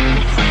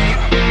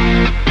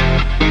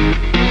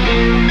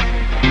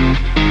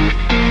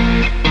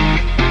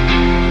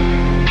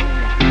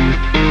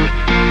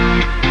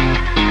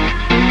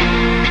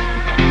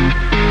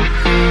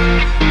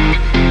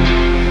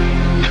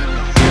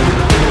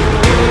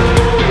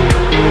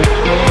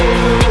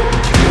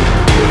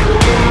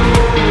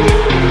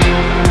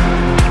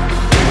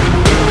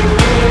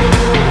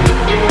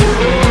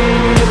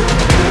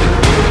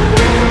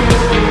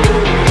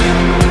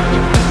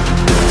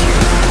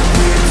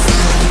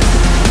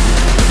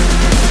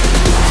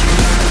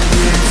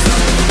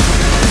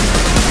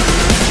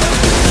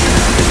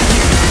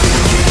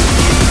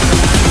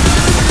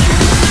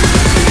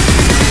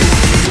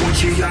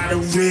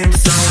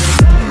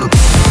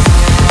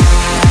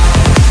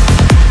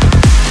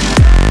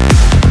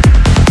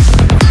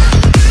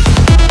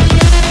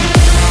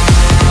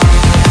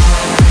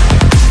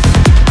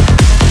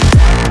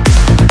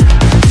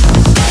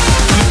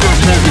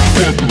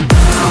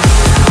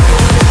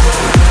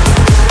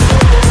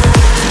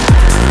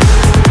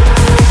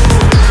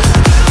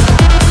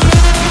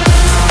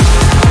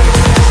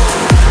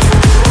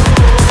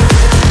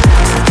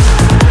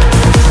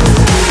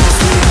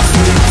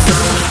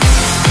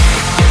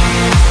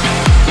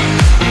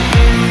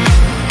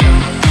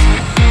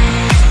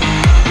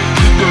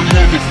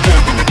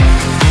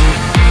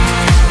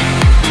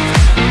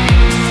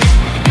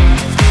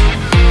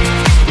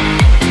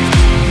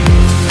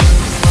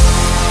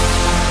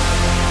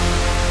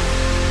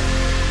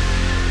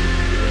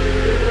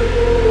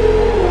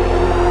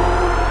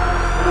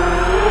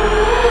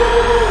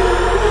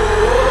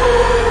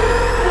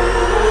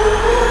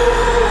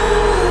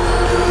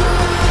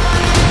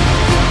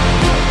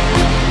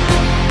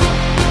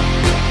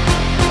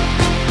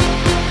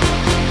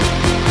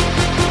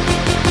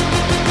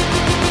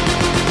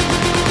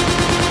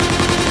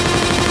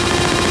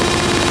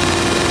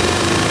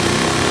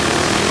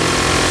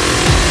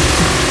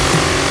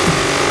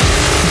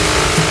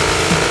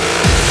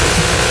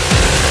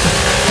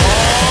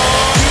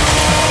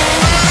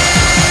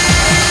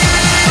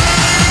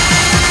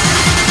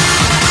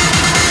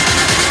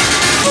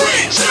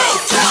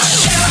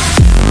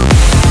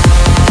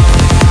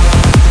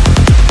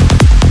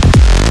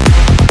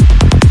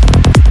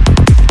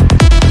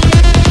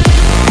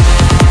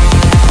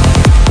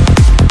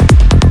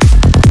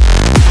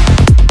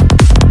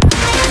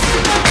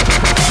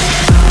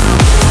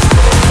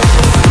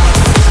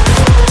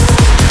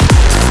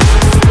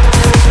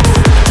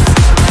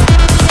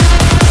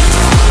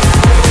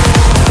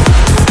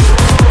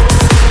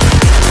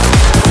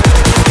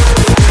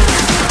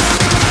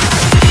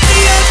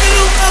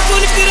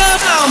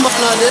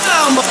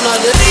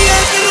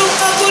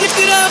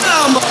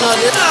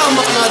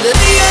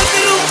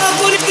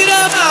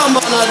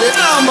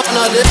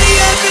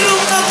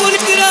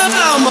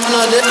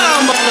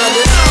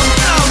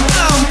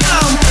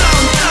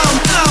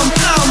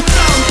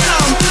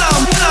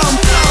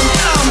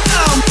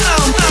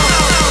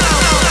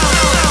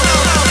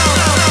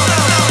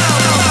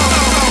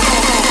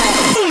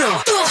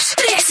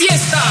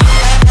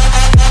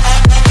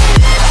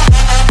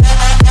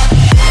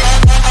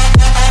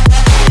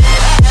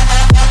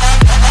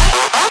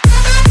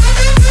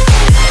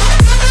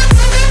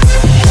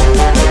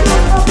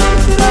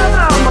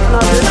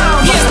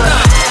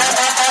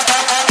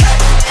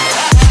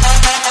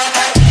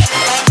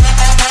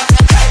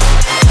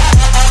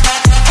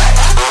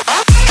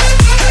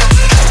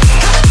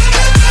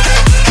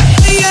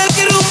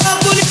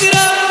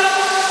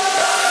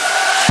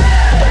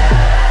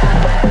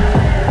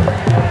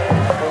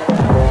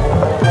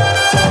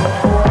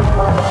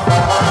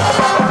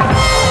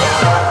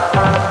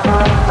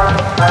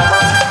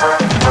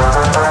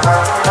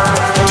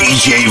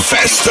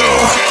 DJFESTO.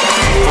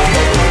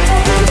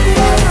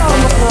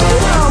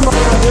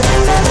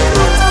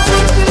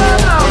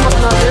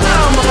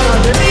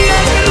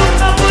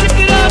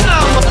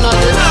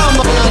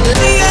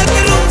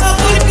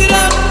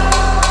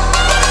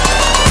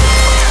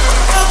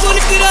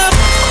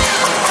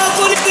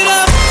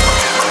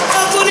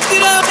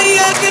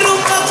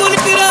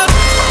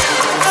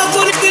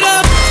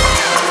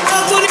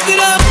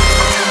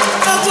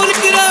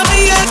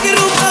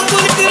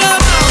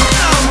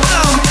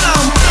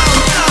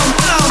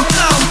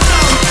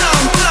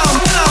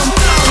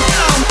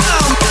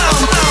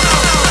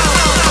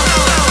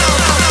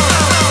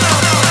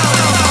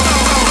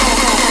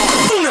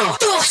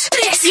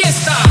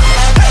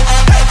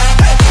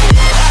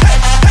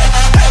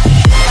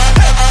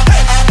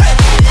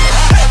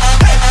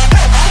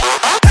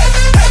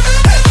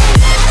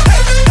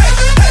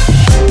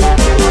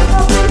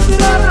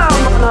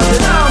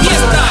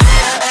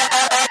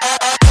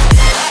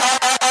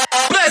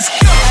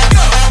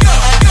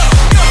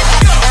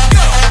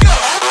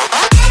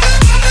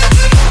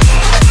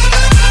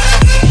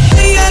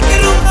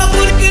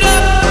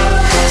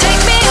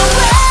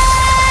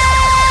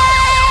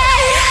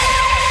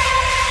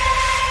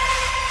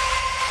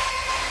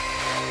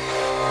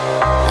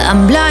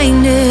 I'm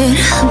blinded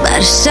by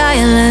the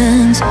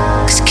silence,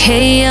 'cause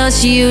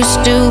chaos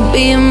used to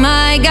be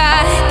my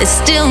guide. The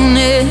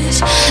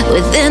stillness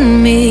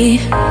within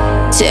me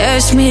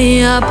tears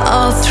me up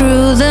all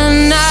through the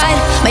night.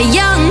 My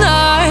young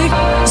heart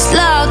is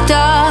locked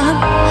up.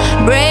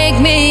 Break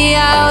me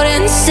out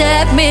and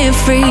set me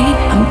free.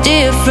 I'm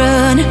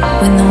different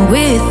when I'm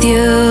with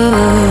you.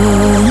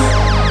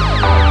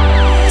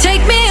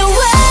 Take me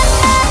away.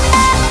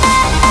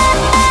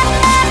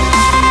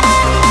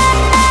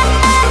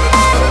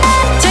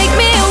 Take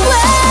me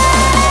away.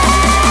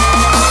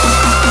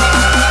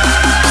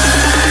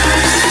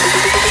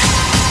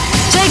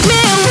 Take me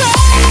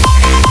away.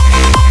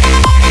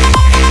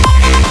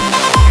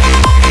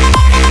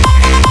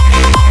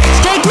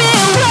 Take me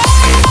away.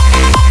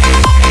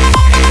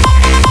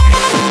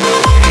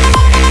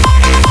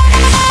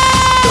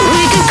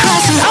 We could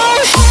cross an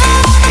ocean.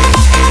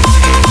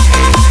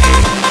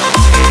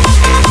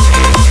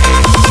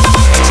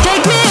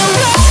 Take me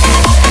away.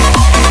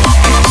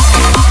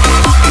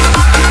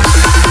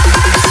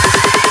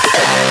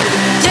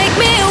 Take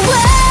me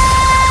away.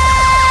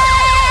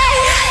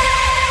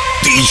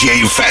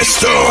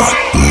 DJFESTO.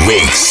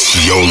 Mix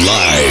your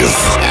life.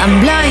 I'm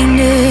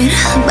blinded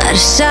by the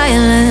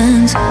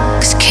silence,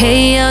 'cause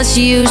chaos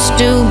used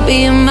to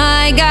be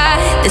my guide.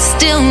 The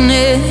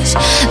stillness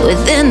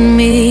within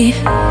me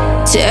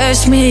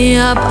tears me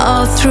up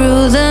all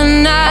through the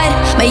night.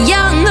 My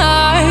young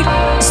heart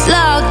is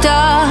locked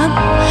up.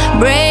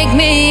 Break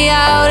me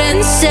out and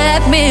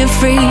set me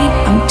free.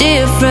 I'm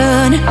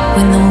different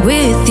when I'm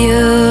with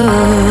you.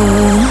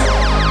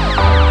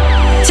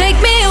 Take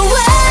me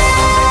away.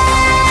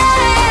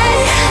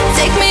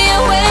 Take me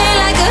away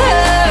like a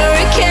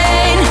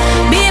hurricane.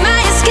 Be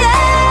my escape.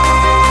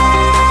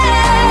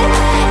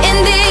 In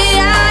the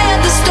eye of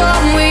the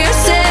storm we are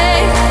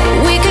safe.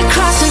 We could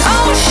cross an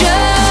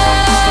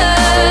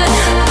ocean,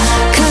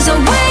 'cause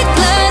I'm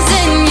weightless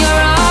in your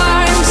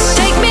arms.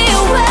 Take me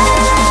away.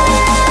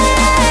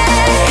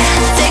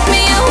 Take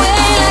me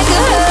away like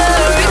a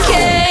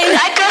hurricane.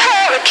 Like a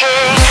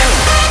hurricane.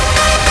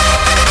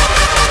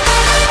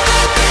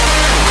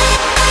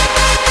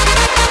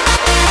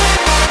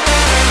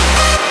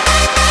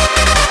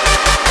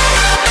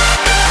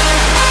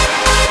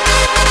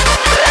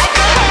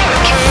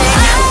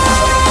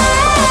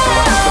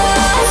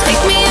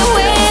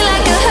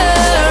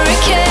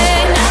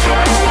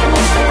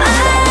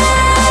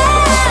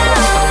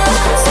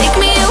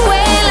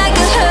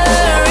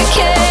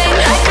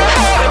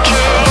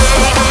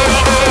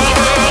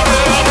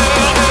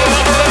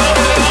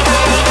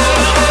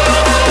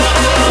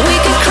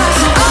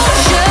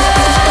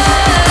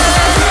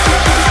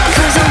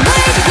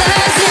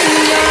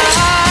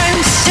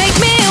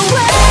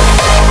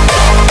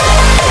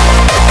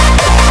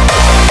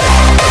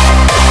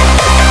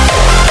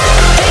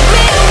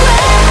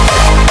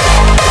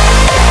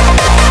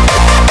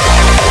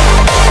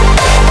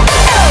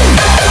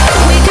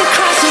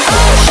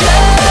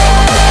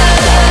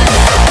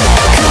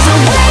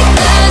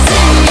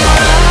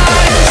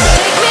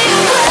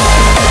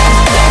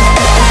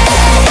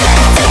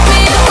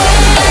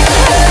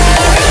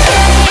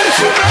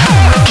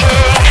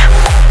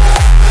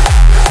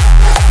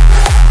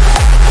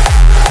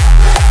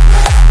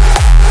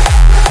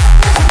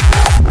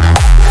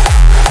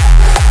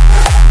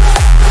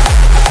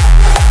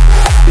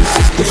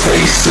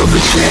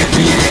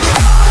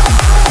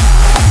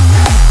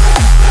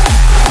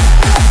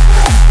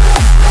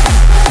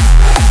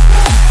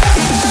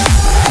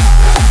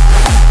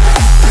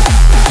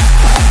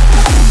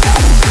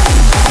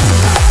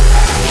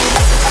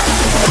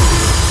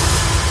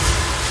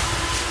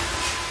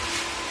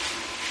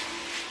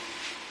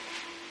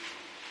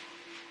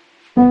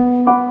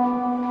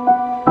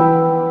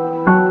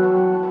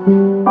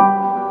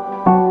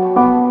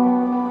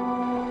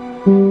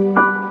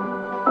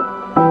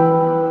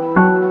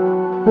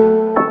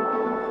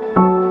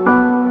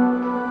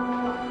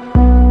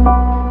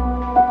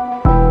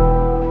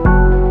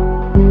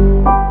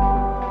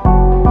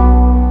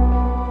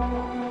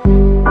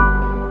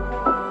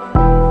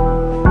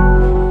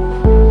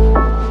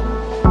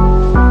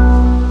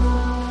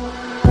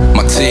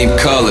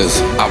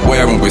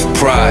 roaring with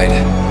pride.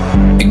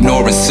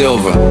 Ignoring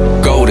silver,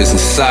 gold is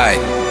inside.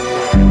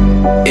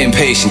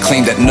 Impatient,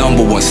 claim that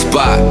number one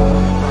spot.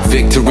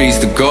 Victory's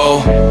the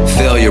goal,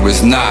 failure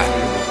is not.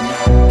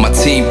 My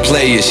team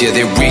players, yeah,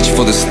 they reach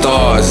for the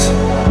stars.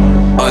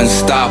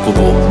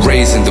 Unstoppable,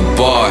 raising the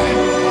bar.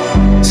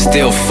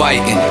 Still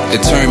fighting,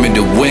 determined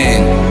to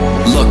win.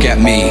 Look at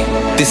me,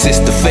 this is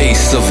the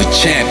face of a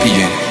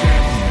champion.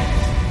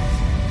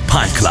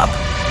 PALCLUB.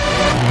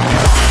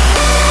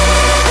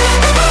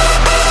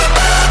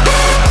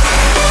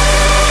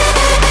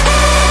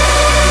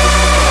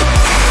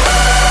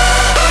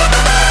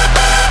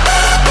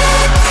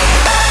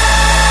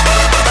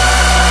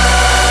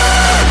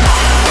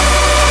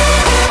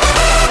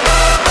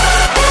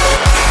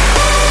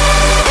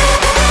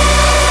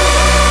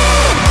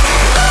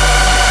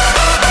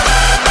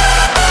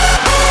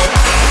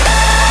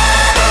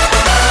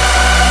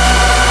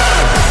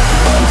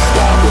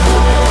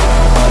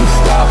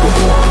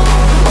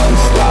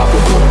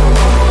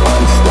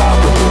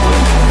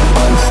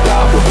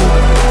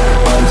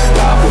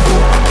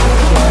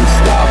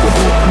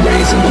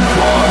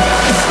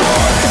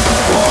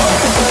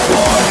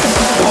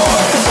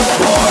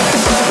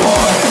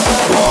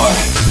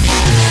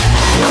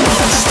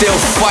 Still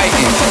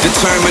fighting,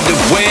 determined to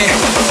win.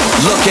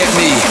 Look at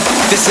me,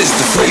 this is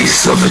the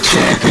face of a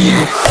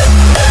champion.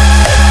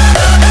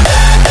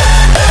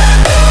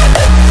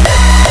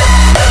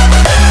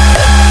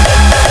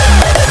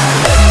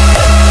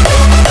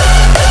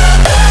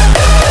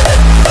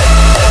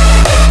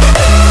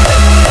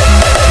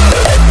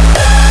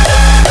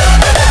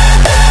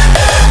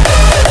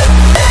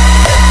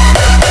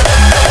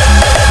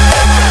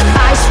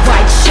 Ice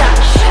white shot,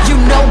 you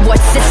know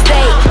what's at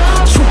stake.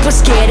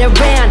 Troopers get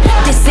around,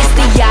 this is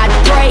the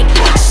outbreak.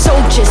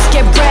 Soldiers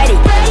get ready,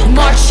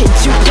 march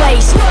into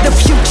place. The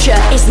future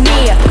is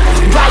near,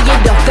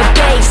 riot of the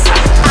base.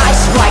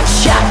 Ice white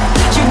shot,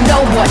 you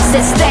know what's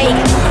at stake.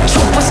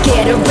 Troopers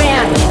get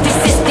around, this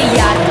is the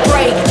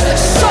outbreak.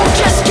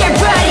 Soldiers get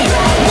ready,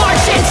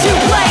 march into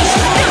place.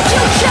 The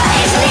future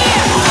is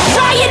near,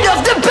 riot of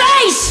the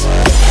base.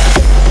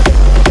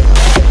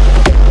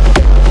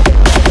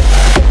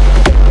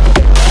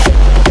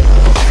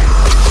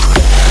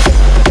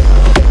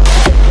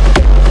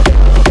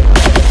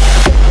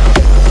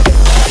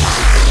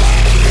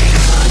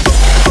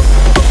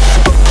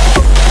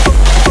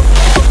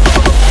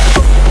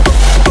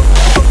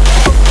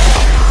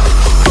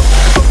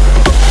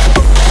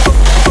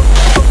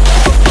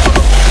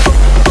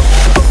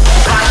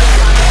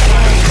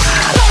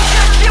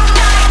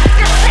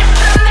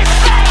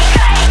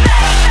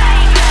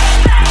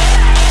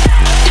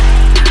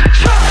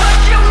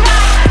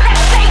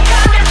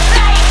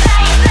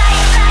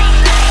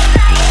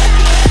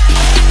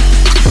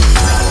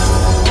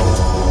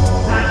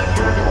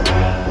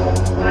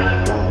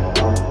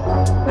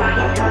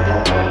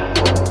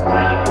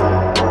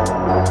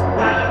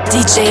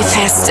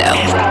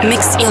 DJFESTO,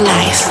 mix your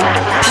life.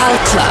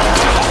 PALCLUB.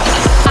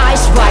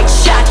 Ice white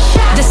shot,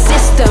 the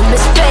system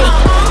is fake.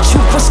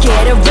 Troopers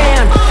get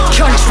around,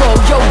 control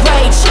your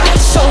rate.